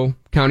metro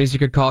counties, you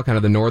could call, kind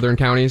of the northern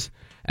counties,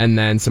 and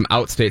then some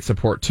outstate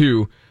support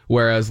too,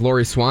 whereas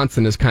Lori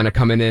Swanson is kind of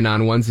coming in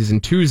on onesies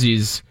and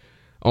twosies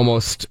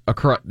almost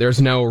across.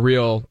 There's no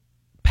real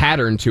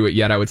pattern to it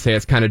yet. I would say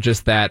it's kind of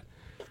just that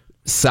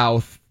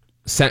south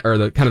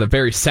the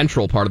very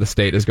central part of the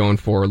state is going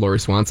for Lori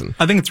Swanson.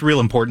 I think it's real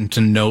important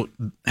to note,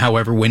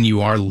 however, when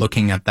you are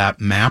looking at that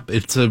map,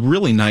 it's a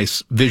really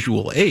nice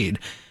visual aid.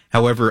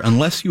 However,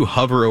 unless you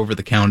hover over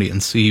the county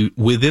and see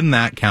within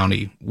that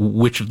county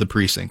which of the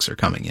precincts are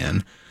coming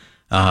in,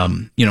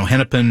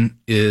 Hennepin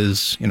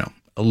is,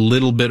 a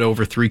little bit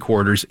over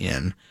 3/4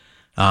 in.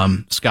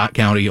 Scott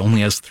County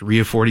only has 3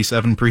 of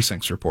 47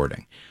 precincts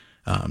reporting.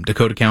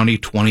 Dakota County,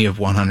 20 of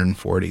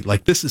 140.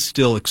 Like, this is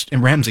still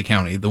in Ramsey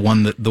County,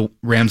 the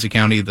Ramsey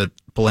County that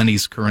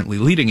Palente's currently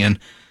leading in,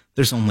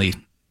 there's only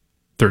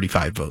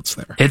 35 votes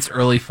there. It's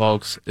early,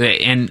 folks.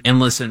 And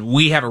listen,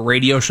 we have a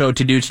radio show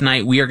to do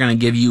tonight. We are going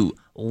to give you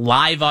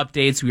live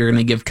updates. We are going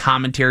to give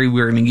commentary.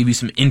 We are going to give you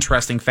some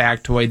interesting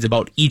factoids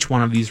about each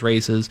one of these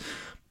races.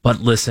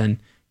 But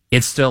listen,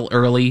 it's still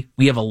early.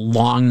 We have a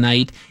long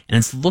night, and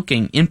it's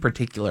looking in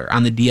particular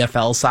on the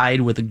DFL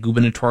side with the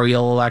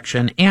gubernatorial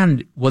election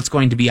and what's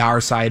going to be our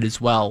side as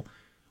well.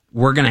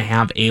 We're going to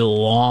have a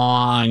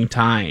long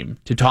time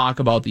to talk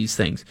about these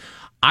things.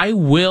 I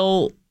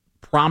will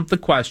prompt the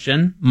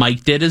question.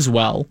 Mike did as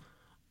well.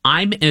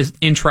 I'm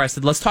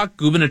interested. Let's talk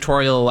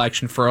gubernatorial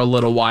election for a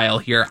little while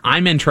here.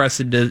 I'm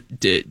interested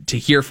to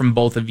hear from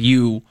both of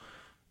you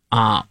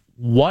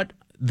what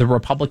the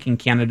Republican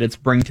candidates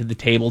bring to the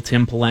table,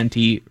 Tim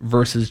Pawlenty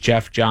versus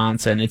Jeff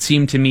Johnson. It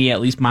seemed to me, at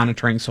least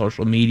monitoring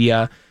social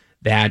media,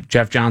 that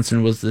Jeff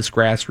Johnson was this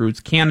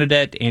grassroots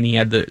candidate and he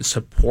had the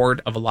support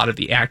of a lot of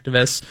the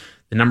activists.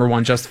 The number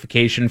one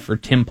justification for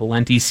Tim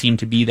Pawlenty seemed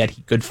to be that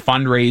he could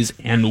fundraise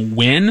and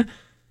win.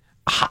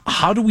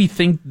 How do we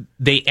think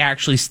they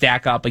actually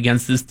stack up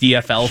against this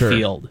DFL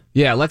field?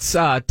 Yeah, let's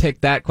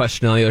take that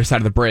question on the other side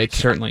of the break.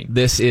 Certainly.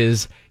 This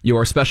is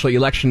your special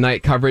election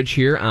night coverage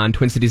here on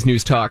Twin Cities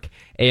News Talk,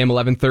 AM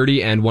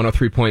 1130 and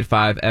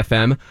 103.5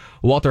 FM.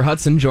 Walter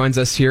Hudson joins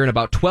us here in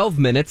about 12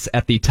 minutes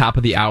at the top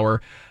of the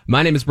hour.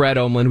 My name is Brad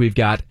Omland. We've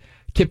got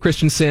Kip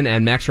Christensen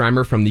and Max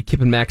Reimer from the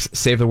Kip and Max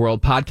Save the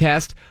World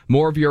podcast.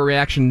 More of your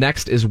reaction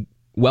next is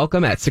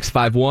welcome at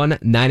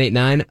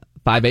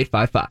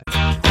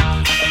 651-989-5855.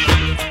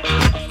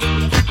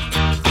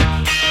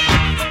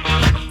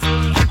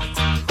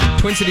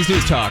 Twin Cities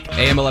News Talk,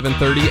 AM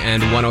 1130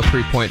 and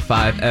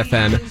 103.5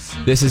 FM.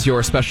 This is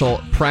your special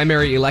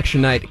primary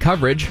election night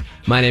coverage.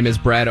 My name is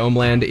Brad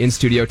Omland. In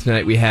studio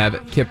tonight we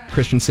have Kip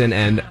Christensen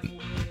and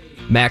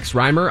Max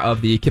Reimer of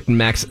the Kip and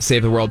Max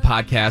Save the World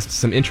podcast.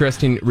 Some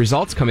interesting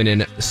results coming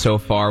in so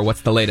far.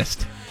 What's the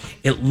latest?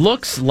 It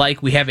looks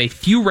like we have a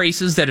few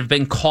races that have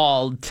been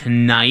called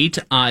tonight,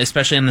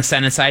 especially on the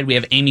Senate side. We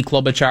have Amy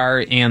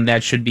Klobuchar, and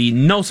that should be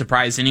no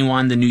surprise to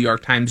anyone. The New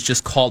York Times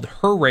just called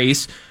her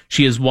race.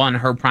 She has won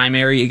her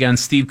primary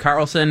against Steve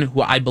Carlson,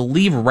 who I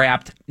believe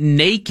rapped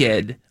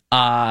naked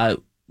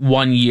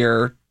 1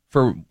 year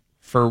for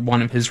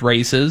one of his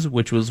races,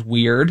 which was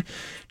weird.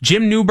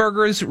 Jim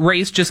Newberger's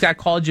race just got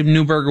called. Jim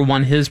Newberger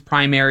won his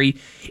primary.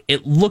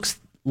 It looks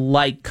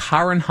like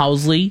Karen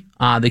Housley,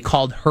 they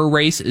called her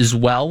race as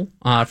well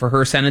for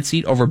her Senate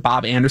seat over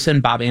Bob Anderson.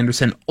 Bob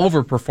Anderson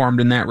overperformed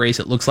in that race.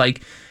 It looks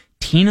like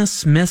Tina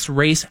Smith's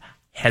race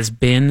has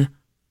been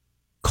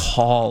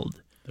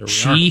called.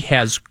 She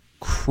has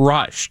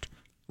crushed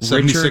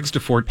 76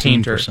 to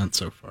 14%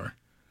 so far.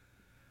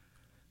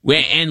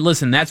 And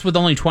listen, that's with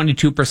only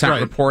 22%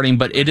 reporting,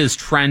 but it is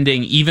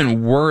trending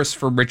even worse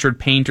for Richard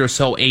Painter.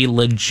 So a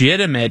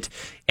legitimate,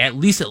 at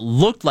least it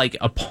looked like,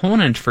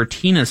 opponent for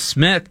Tina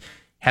Smith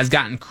has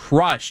gotten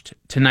crushed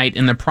tonight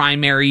in the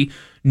primary.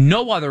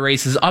 No other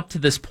races up to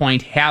this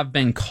point have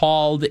been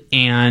called,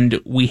 and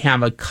we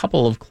have a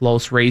couple of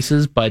close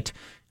races, but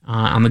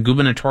on the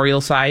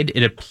gubernatorial side,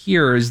 it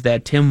appears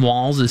that Tim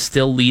Walz is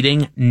still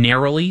leading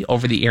narrowly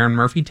over the Aaron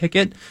Murphy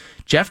ticket.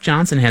 Jeff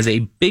Johnson has a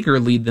bigger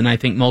lead than I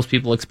think most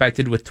people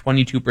expected, with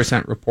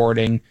 22%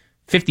 reporting,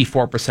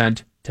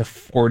 54% to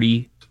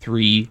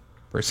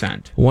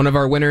 43%. One of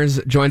our winners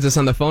joins us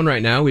on the phone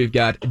right now. We've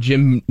got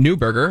Jim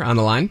Newberger on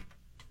the line.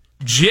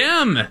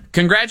 Jim,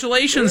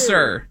 congratulations,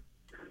 sir.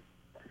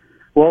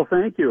 Well,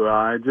 thank you.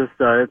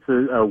 It's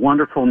a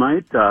wonderful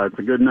night. It's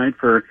a good night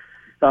for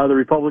the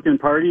Republican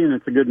Party, and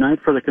it's a good night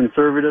for the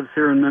conservatives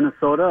here in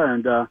Minnesota.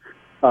 And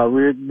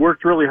we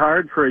worked really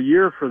hard for a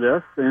year for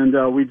this,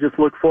 and we just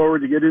look forward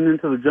to getting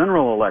into the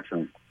general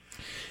election.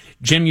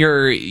 Jim,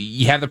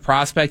 you have the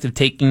prospect of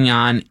taking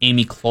on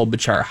Amy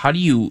Klobuchar. How do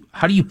you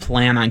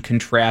plan on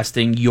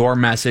contrasting your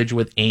message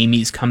with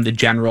Amy's come the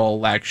general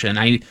election?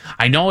 I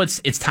know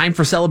it's time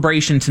for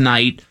celebration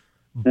tonight,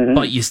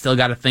 but you still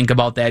got to think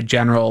about that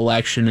general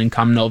election and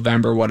come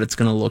November what it's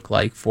going to look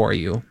like for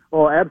you.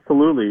 Oh,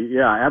 absolutely.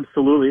 Yeah,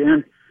 absolutely.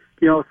 And,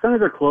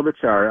 Senator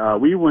Klobuchar,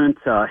 we went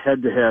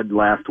head-to-head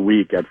last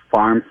week at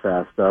Farm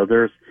Fest.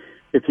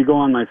 If you go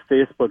on my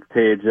Facebook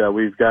page,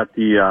 we've got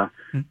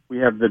we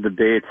have the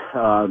debate,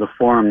 the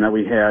forum that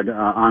we had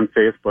on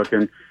Facebook,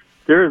 and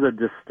there is a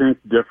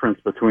distinct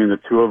difference between the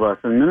two of us.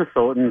 And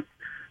Minnesotans,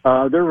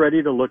 they're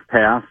ready to look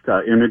past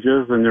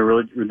images, and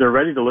they're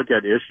ready to look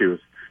at issues.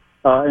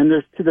 And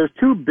there's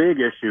two big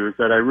issues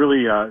that I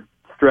really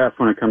stress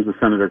when it comes to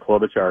Senator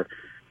Klobuchar.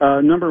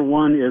 Number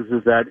one is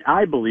that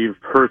I believe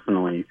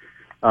personally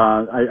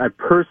I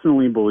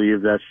personally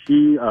believe that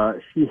she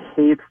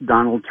hates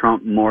Donald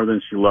Trump more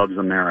than she loves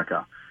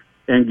America.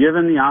 And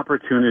given the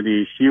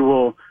opportunity, she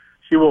will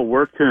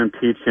work to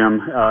impeach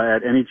him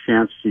at any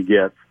chance she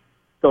gets.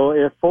 So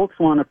if folks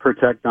want to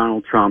protect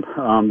Donald Trump,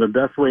 the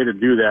best way to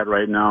do that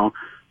right now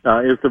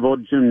is to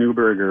vote Jim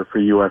Newberger for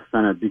U.S.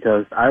 Senate,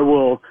 because I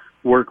will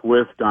work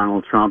with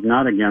Donald Trump,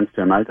 not against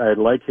him. I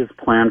like his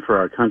plan for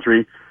our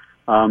country.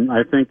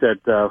 I think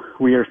that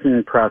we are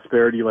seeing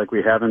prosperity like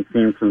we haven't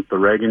seen since the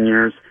Reagan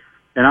years,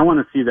 and I want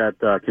to see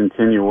that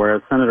continue,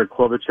 whereas Senator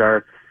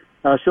Klobuchar,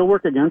 she'll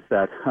work against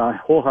that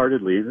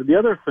wholeheartedly. The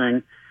other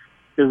thing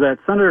is that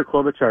Senator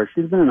Klobuchar,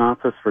 she's been in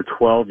office for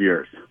 12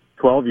 years.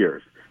 12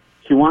 years.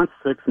 She wants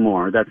 6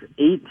 more. That's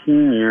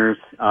 18 years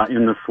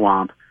in the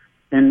swamp.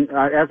 And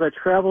as I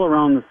travel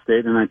around the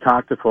state and I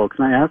talk to folks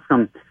and I ask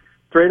them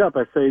straight up,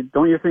 I say,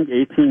 don't you think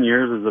 18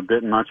 years is a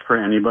bit much for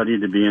anybody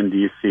to be in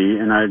D.C.?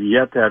 And I've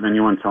yet to have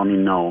anyone tell me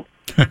no.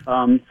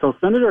 So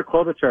Senator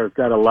Klobuchar has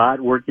got a lot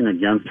working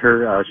against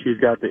her. She's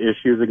got the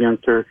issues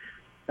against her.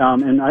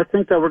 And I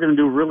think that we're going to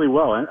do really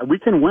well. And we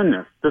can win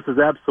this. This is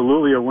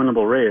absolutely a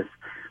winnable race.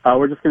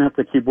 We're just going to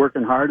have to keep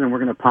working hard, and we're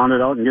going to pound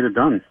it out and get it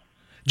done.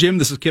 Jim,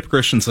 this is Kip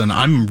Christensen.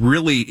 I'm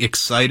really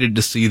excited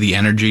to see the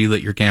energy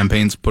that your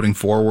campaign's putting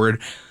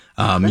forward.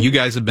 You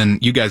guys have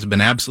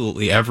been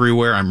absolutely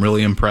everywhere. I'm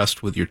really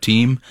impressed with your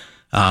team.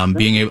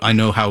 I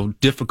know how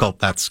difficult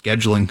that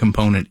scheduling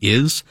component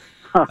is.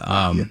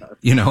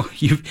 You know,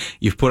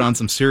 you've put on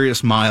some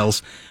serious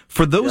miles.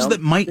 For those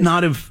that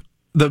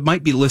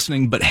might be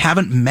listening but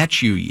haven't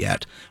met you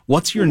yet,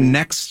 what's your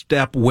next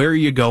step? Where are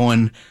you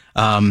going?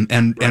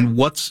 And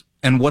what's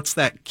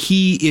that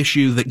key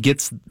issue that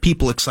gets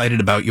people excited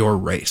about your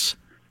race?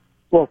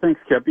 Well, thanks,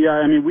 Kip. Yeah,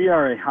 I mean, we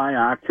are a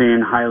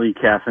high-octane, highly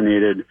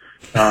caffeinated,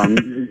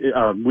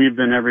 we've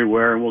been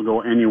everywhere and we'll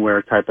go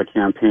anywhere type of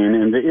campaign.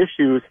 And the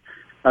issues,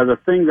 the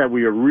thing that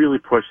we are really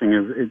pushing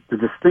is the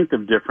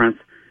distinctive difference.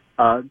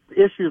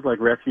 Issues like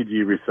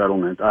refugee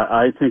resettlement.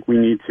 I think we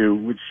need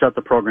to shut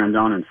the program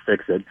down and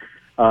fix it.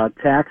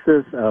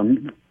 Taxes.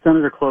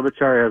 Senator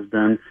Klobuchar has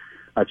been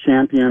a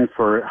champion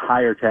for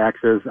higher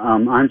taxes.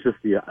 I'm just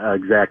the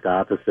exact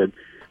opposite.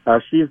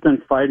 She's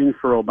been fighting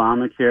for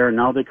Obamacare.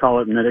 Now they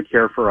call it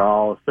Medicare for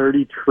All, a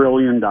 $30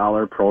 trillion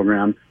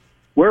program.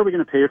 Where are we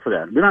going to pay for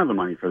that? We don't have the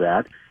money for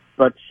that.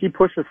 But she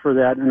pushes for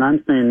that, and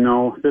I'm saying,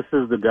 no, this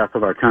is the death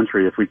of our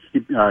country if we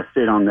keep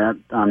stay on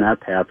that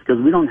path,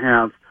 because we don't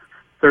have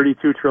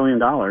 $32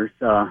 trillion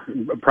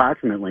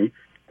approximately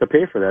to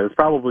pay for that. It's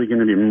probably going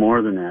to be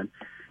more than that.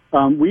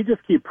 We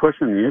just keep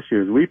pushing the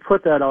issues. We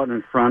put that out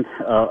in front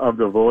of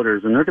the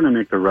voters, and they're going to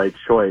make the right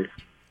choice.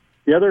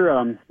 The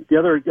other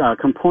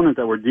component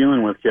that we're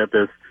dealing with, Kip,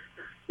 is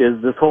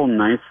this whole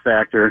nice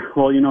factor.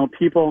 Well, you know,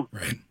 people,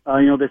 right.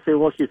 They say,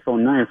 well, she's so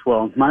nice.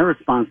 Well, my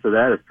response to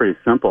that is pretty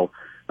simple.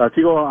 If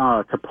you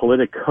go to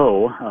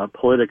Politico,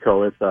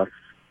 it's a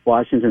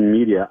Washington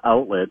media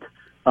outlet.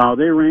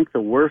 They rank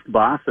the worst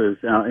bosses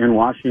in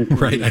Washington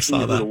right, I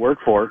saw that. To work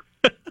for.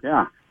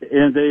 Yeah,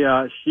 and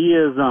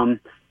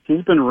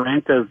she's been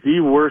ranked as the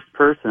worst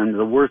person,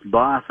 the worst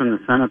boss in the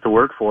Senate to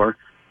work for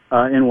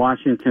in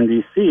Washington,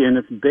 D.C., and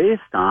it's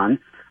based on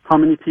how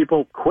many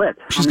people quit.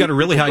 She's got a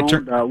really high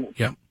turnover.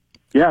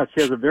 Yeah,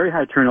 she has a very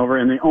high turnover,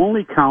 and they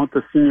only count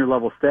the senior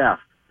level staff.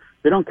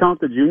 They don't count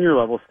the junior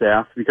level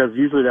staff because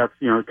usually that's,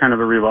 kind of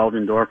a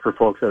revolving door for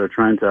folks that are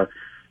trying to,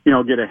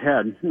 get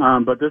ahead.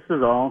 But this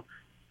is all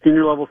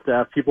senior level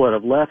staff, people that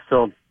have left.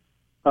 So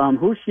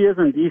who she is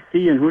in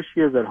D.C. and who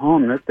she is at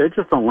home, they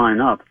just don't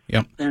line up.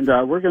 Yep. And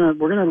we're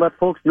gonna let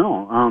folks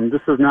know.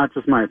 This is not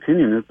just my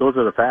opinion. Those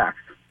are the facts.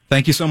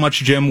 Thank you so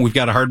much, Jim. We've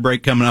got a hard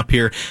break coming up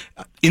here.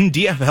 In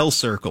DFL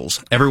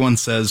circles, everyone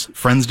says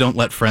friends don't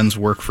let friends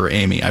work for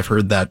Amy. I've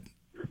heard that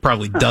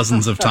probably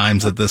dozens of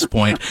times at this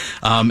point.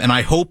 And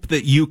I hope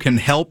that you can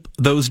help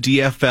those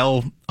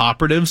DFL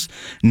operatives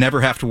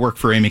never have to work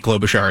for Amy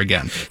Klobuchar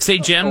again. Say,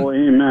 Jim. Oh,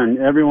 amen.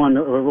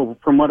 Everyone,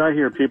 from what I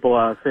hear, people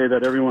say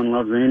that everyone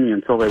loves Amy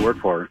until they work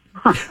for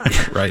her.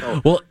 Right.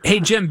 Well, hey,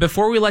 Jim,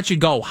 before we let you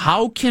go,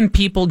 how can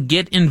people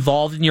get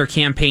involved in your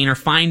campaign or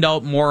find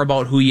out more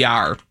about who you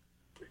are?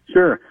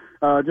 Sure.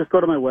 Just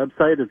go to my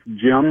website. It's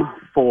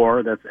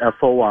Jim4, that's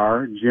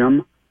F-O-R,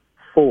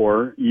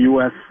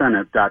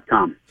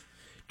 Jim4USSenate.com.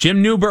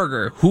 Jim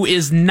Newberger, who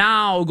is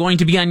now going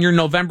to be on your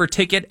November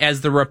ticket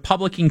as the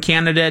Republican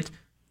candidate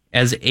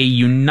as a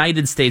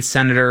United States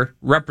Senator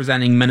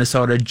representing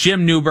Minnesota.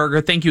 Jim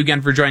Newberger, thank you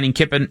again for joining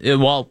Kip.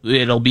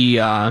 It'll be,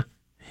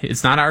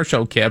 it's not our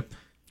show, Kip.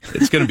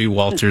 It's going to be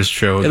Walter's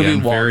show again. It'll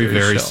be Walter's very,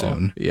 very show.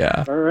 soon.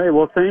 Yeah. All right.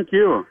 Well, thank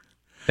you.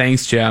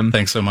 Thanks, Jim.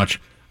 Thanks so much.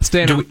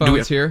 Staying on the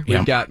phones here,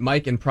 we've got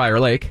Mike in Prior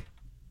Lake.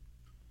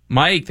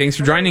 Mike, thanks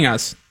for joining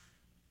us.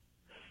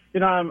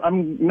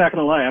 I'm not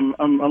going to lie.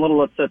 I'm a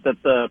little upset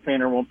that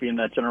Painter won't be in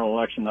that general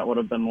election. That would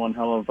have been one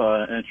hell of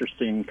an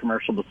interesting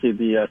commercial to see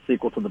the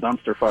sequel to the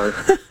dumpster fire.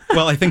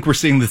 Well, I think we're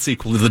seeing the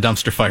sequel to the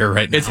dumpster fire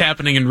right now. It's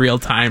happening in real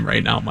time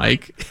right now,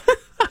 Mike.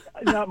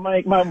 Now,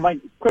 Mike, my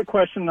quick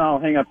question, and I'll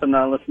hang up and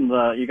listen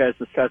to you guys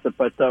discuss it,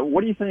 but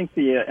what do you think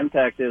the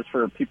impact is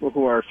for people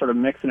who are sort of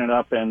mixing it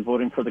up and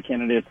voting for the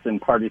candidates and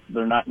parties that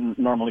they're not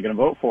normally going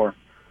to vote for?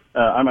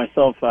 I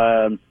myself,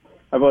 I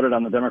voted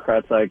on the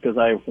Democrat side because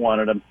I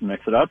wanted to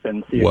mix it up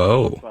and see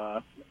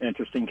if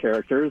interesting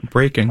characters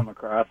come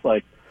across,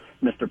 like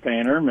Mr.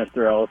 Painter,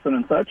 Mr. Ellison,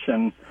 and such.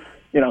 And,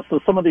 so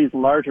some of these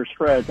larger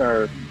spreads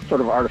are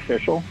sort of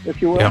artificial,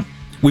 if you will. Yeah.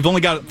 We've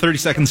only got 30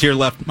 seconds here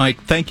left, Mike.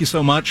 Thank you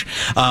so much.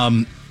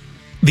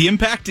 The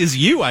impact is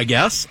you, I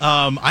guess.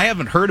 I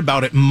haven't heard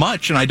about it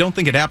much, and I don't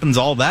think it happens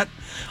all that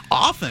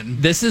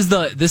often. This is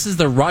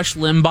the Rush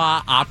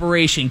Limbaugh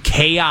Operation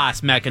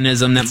Chaos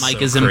mechanism that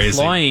Mike is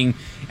employing.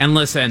 And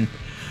listen,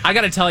 I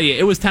got to tell you,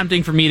 it was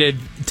tempting for me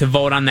to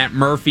vote on that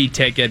Murphy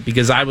ticket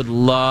because I would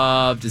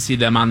love to see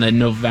them on the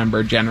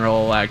November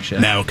general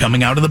election. Now,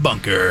 coming out of the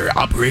bunker,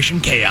 Operation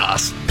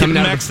Chaos. Coming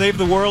Max Save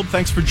the World,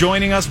 thanks for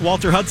joining us.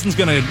 Walter Hudson's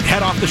going to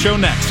head off the show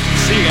next.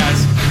 See you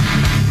guys.